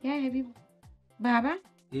 Ya Habibu. Baba?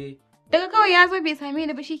 Eh. Daga kawai ya zo bai same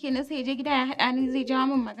ni ba shikenan sai ya je gida ya haɗa ni zai jawo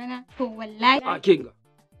min magana. To wallahi. A kinga.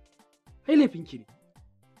 Ai laifin ki ne.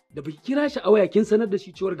 Da baki kira shi a waya kin sanar da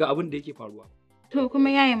shi cewar ga abin da yake faruwa. To kuma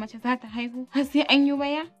yaya mace za ta haihu har sai an yi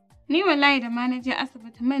waya? Ni wallahi da ma na je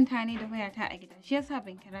asibiti manta ne da wayata a gida shi yasa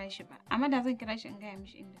ban kira shi ba. Amma da zan kira shi in gaya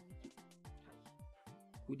mishi inda nake.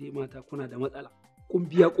 Ku dai mata kuna da matsala.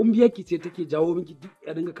 Kumbiya ki ce take jawo miki duk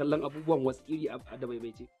ya dinga kallon abubuwan wasu iri a da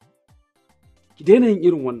maimaice. Ki daina yin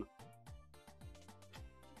irin wannan.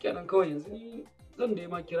 Kenan kawai yanzu ni zan da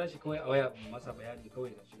ma kira shi kawai a waya masa bayani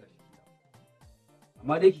kawai ga shi.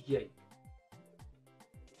 Amma dai ki kiyaye.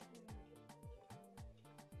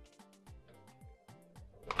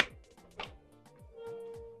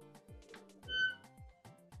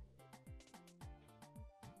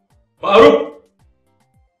 Ma'aruf!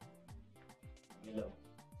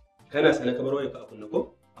 Kana sanar kamar wayar ka a kunna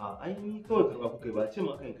ko? A ai ni kawai karba kuka yi ba ce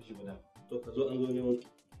ma kan kashi guda. To ka zo an zo neman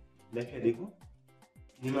lafiya dai ko?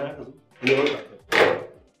 Ni ma ka zo neman ka.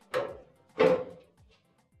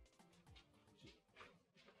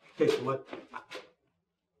 Kai kuma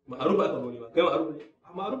Ma'aruf ba ka zo ne ba. Kai Ma'aruf ne.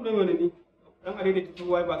 Ma'aruf ne wani ni. Dan are da tutu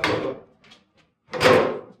wai ba ka zo ba.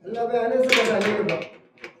 Allah bai anan suka same ni ba.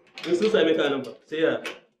 In sun same ka nan ba sai ya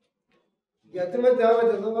Ya tumanta ba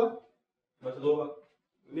ta zo ba? Ba ta zo ba.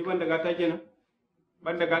 Ni ban da gata kenan.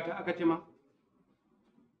 Ban da gata aka ce ma.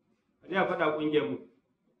 A je a faɗa ƙungiyar mu.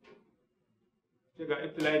 Sai ga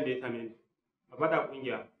ibtila'in da ya same ni. A faɗa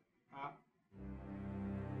ƙungiya. A.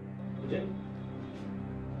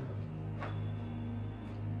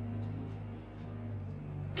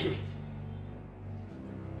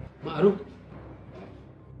 Ma'aruf.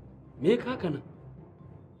 Me ka haka nan?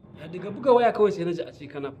 Ya daga buga waya kawai sai na ji a ce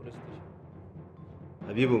kana police station.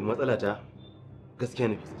 Habibu matsala ta gaskiya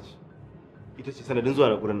na fisa ce. Ita ce sanadin zuwa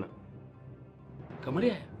na gurin nan. Kamar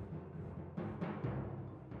yaya?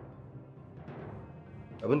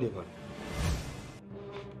 Abin da ya faru.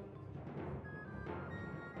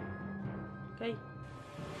 Kai.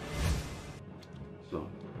 So,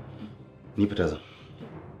 ni fita zan.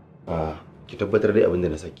 Ki tabbatar dai abin da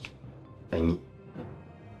na saki an yi.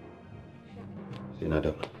 Sai na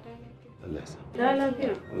dawo. Allah ya sa. Da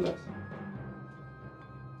lafiya. Allah ya sa.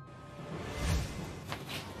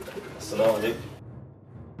 Assalamu alaikum.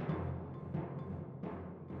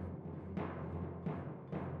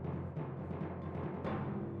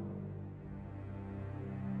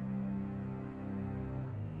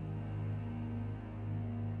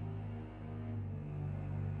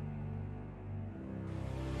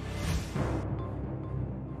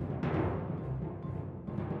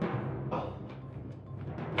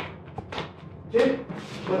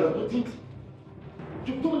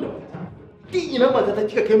 Ina matata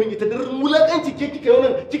kika kai min ita da wulakanci ke kika yi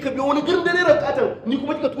wannan kika biyo wani garin dare rakatan ni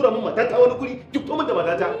kuma kika tura min matata wani guri ki fito min da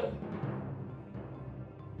matata.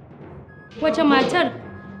 Wace matar?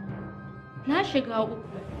 Na shiga uku.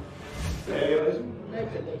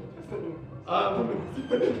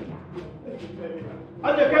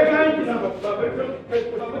 Aje kai kayan ki na ba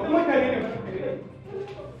mutane ne.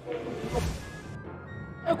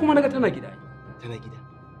 Ai kuma naga tana gida. Tana gida.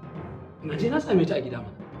 Na je na same ta a gida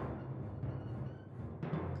mana.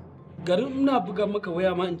 Garin ina buga maka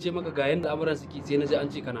waya ma in ce maka ga yanda amuran suke sai na ji an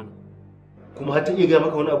ce kana nan. Kuma har ta iya gaya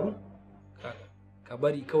maka wani abu? Ka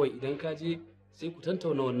bari kawai idan ka je sai ku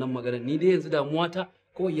tantauna wannan magana ni dai yanzu damuwa ta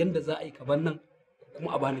kawai yanda za a yi ka ban nan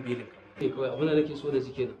kuma a bani belin ka. Kawai abin da nake so da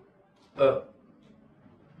shi kenan.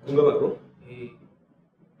 Kun gaba ko?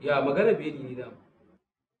 Ya magana beli ni da.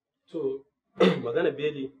 To magana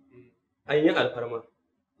beli an yi alfarma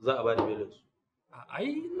za a bada belin su.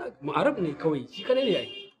 Ai ma'arab ne kawai shi kadai ne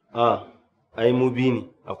yayi. Ai mu bi ne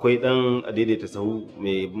akwai dan adaidaita sahu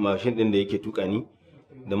mai mashin din da yake tuka ni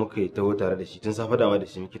da muka yi taho tare da shi tun safa dama da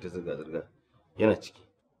shi muke ta zirga yana ciki.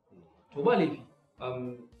 To ba laifi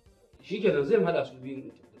shikenan zai hada su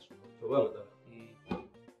biyun da su. To ba matsala.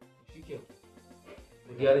 Shikenan.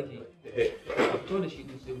 Da gyara ke a fito da shi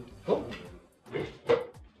din sai mu. Ko?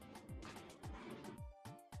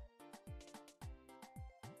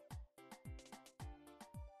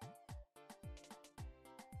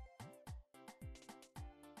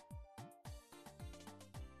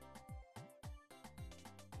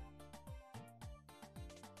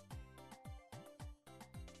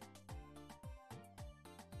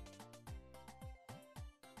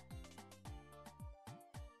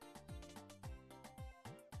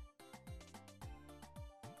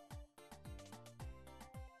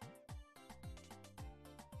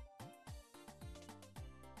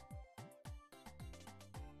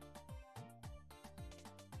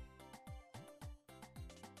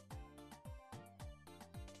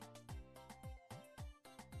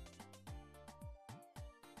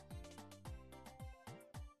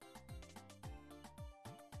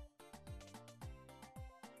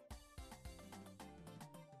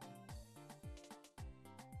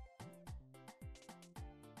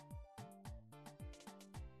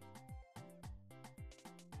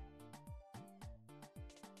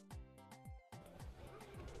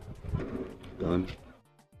 ga wani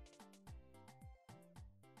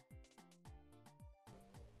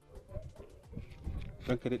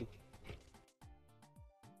ranka daɗe.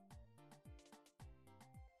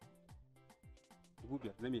 Dubu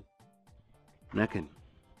biyar na me? naka ne.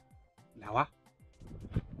 Nawa?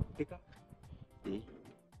 Duka? Eh,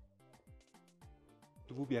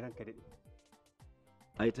 5,000 ranka daɗe.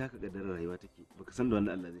 ai ta ka kaddara rayuwa take, baka san da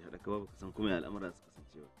wanda Allah zai haɗa ka ba, baka san kuma ya al'amura su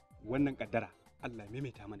kasance ba. Wannan kaddara Allah ya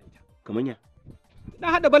maimaita mana ita. Kaman ya?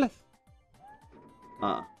 Na haɗa balas.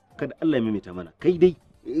 A'a, kada Allah ya maimaita mana. Kai dai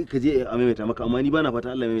ka je a maimaita maka, amma ni bana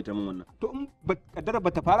fata Allah ya maimaita min wannan. To in kaddara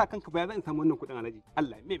bata fara kanka ba ya zan samu wannan kuɗin alaji.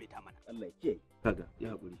 Allah ya maimaita mana. Allah ya kiyaye. Kaga,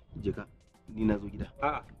 ya haƙuri, je ka. Ni na zo gida.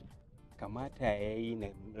 A'a. Kamata yayi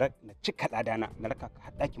na cika ladana na raka ka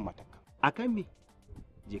har ɗakin matarka. Akan me?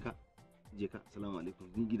 Je ka. Je ka. Assalamu alaikum.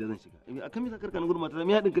 Ni gida zan shiga. Akan me za ka raka na gurin matata?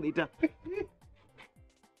 Me haɗin ka da ita?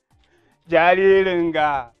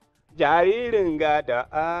 Jaririn ga da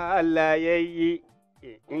Allah ya yi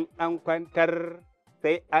in an kwantar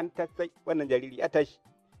sai an tasai wannan jariri ya tashi.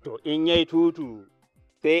 To in yayi tutu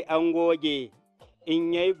sai an goge,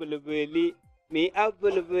 in yayi bulbuli mai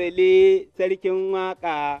bulbuli sarkin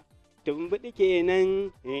waka tumbuɗi kenan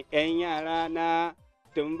 ‘yan yara na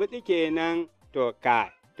tumbuɗi kenan to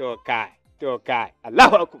kai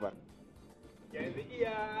Allahu akbar. Yanzu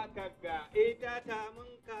iya kaga ita ta mun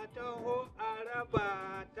ka taho a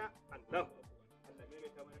raba ta Allah. Allah ne mai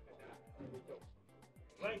kamar kadara.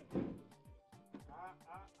 Wai.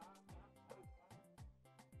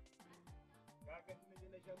 Kaga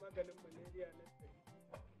na sha maganin malaria na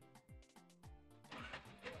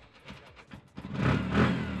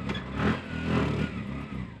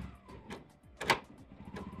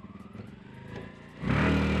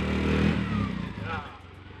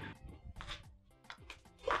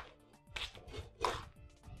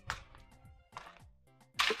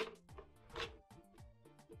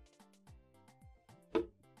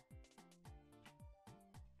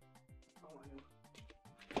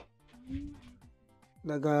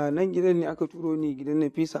daga nan gidan ne aka turo ni gidan na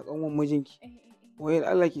fesa kanwan mijinki. Wai da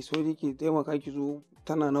Allah ki so ki taimaka ki zo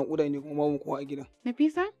tana nan ƙuda ne kuma babu kowa a gidan.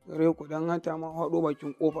 Nafisa? Gare ku dan hata ma haɗo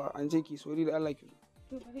bakin kofa an ce ki so da Allah ki zo.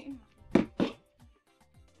 To bari ina.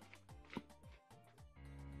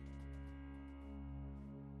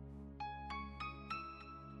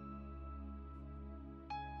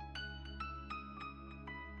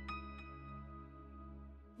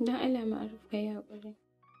 Dan Allah ma'aruf ka yi haƙuri.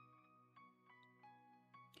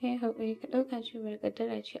 Ka yi haƙuri ka ɗauka cewar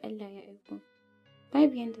ƙaddara ce Allah ya aiko.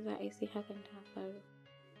 Babu yadda za a yi sai hakan ta faru.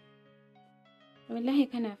 Wallahi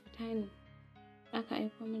kana fita ne aka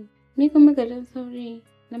aiko min. Ni kuma garin sauri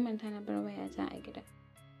na manta na bar wayata a gida.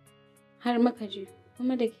 Har muka je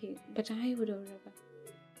kuma da ke bata haihu da wuri ba.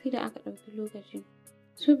 Sai da aka ɗauki lokaci.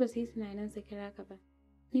 Su ba su yi tunanin su kira ka ba.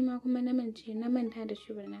 Ni ma kuma na manta da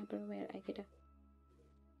cewar na bar wayar a gida.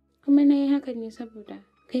 Kuma na yi hakan ne saboda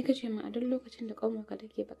kai ka ce min a duk lokacin da ƙanwarka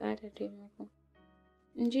take buƙatar taimako.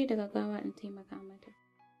 In je da gaggawa in taimaka mata.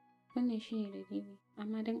 Wannan shi ne dalili,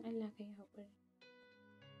 amma don Allah ka yi haƙuri.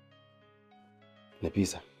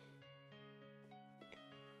 Nafisa,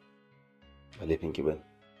 ba laifinki ba ne.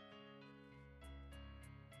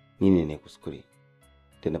 Ni ne kuskure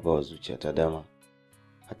da na bawa zuciyata dama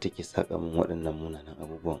har take saƙa min waɗannan munanan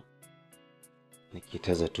abubuwan. Nake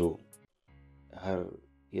ta zato har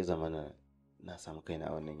ya zama na samu kaina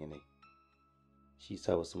a wannan yanayi. Shi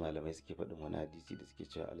sa wasu malamai suke faɗin wani hadisi da suke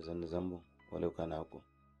cewa alzannu zambun walau kana haqqun.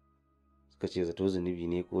 Suka ce zato zunubi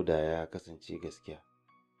ne ko da ya kasance gaskiya.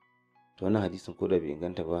 To wannan hadisin ko da bai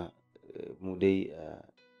inganta ba, mu dai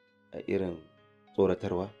a irin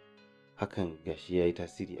tsoratarwa hakan gashi yayi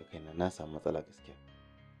tasiri a kaina, na samu matsala gaskiya.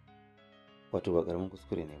 Wato ba ƙaramin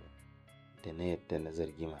kuskure ne ba da na yadda na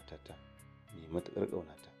zargi matata mai matuƙar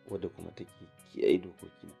ƙaunata wadda kuma take kiyaye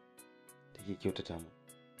dokokina, take kyautata mu,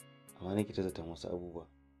 amma nake ta zaton wasu abubuwa.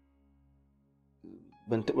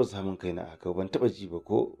 Ban taɓa samun kaina a haka, ban taɓa ji ba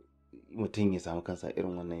ko mutum ya samu kansa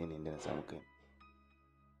irin wannan yanayin da na samu kaina.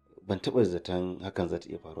 Ban taɓa zaton hakan za ta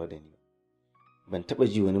iya faruwa da ni ba. Ban taɓa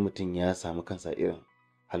ji wani mutum ya samu kansa irin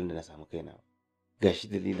halin da na samu kaina ba. Gashi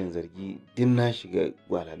dalilin zargi din na shiga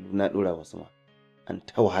wahalhalu na ɗora wasu ma, an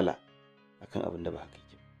ta wahala akan abin da ba haka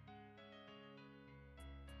yake.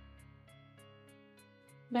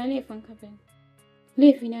 Ba laifinka ba ne.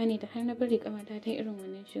 Laifina ne da har na bari kamata ta irin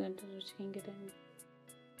wannan shigar ta zo cikin gidan nan.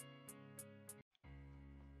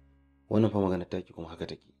 Wannan fa magana take kuma haka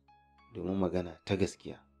take. Domin magana ta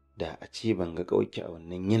gaskiya da a ce ban ga ƙauki a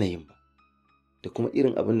wannan yanayin ba, da kuma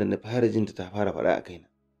irin abin da na fara jin ta fara faɗa a kaina,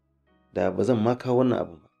 da ba zan ma kawo wannan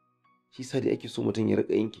abin ba. Shi sa da ake so mutum ya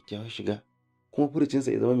riƙa yin kyakkyawar shiga kuma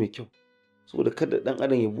furucinsa ya zama mai kyau. saboda kada dan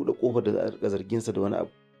adam ya bude kofar da za a rika zargin sa da wani abu.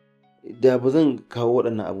 Da ba zan kawo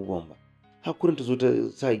waɗannan abubuwan ba. Hakurin ta zo ta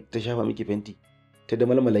sa ta shafa miki fenti ta da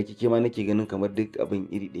malmala ke ma nake ganin kamar duk abin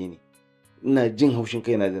iri ɗaya ne. Ina jin haushin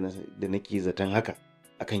kaina da nake zaton haka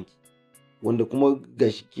a kanki, wanda kuma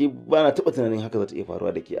gashi ke ba na taɓa tunanin haka za ta iya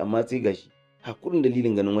faruwa da ke, amma sai gashi hakurin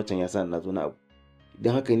dalilin ganin waccan ya sa na zo na abu.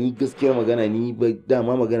 Don haka ni gaskiyar magana ni ba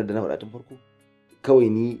dama magana da na faɗa tun farko kawai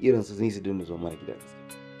ni irin su zai su dinga zo mana gida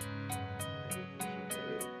gaskiya.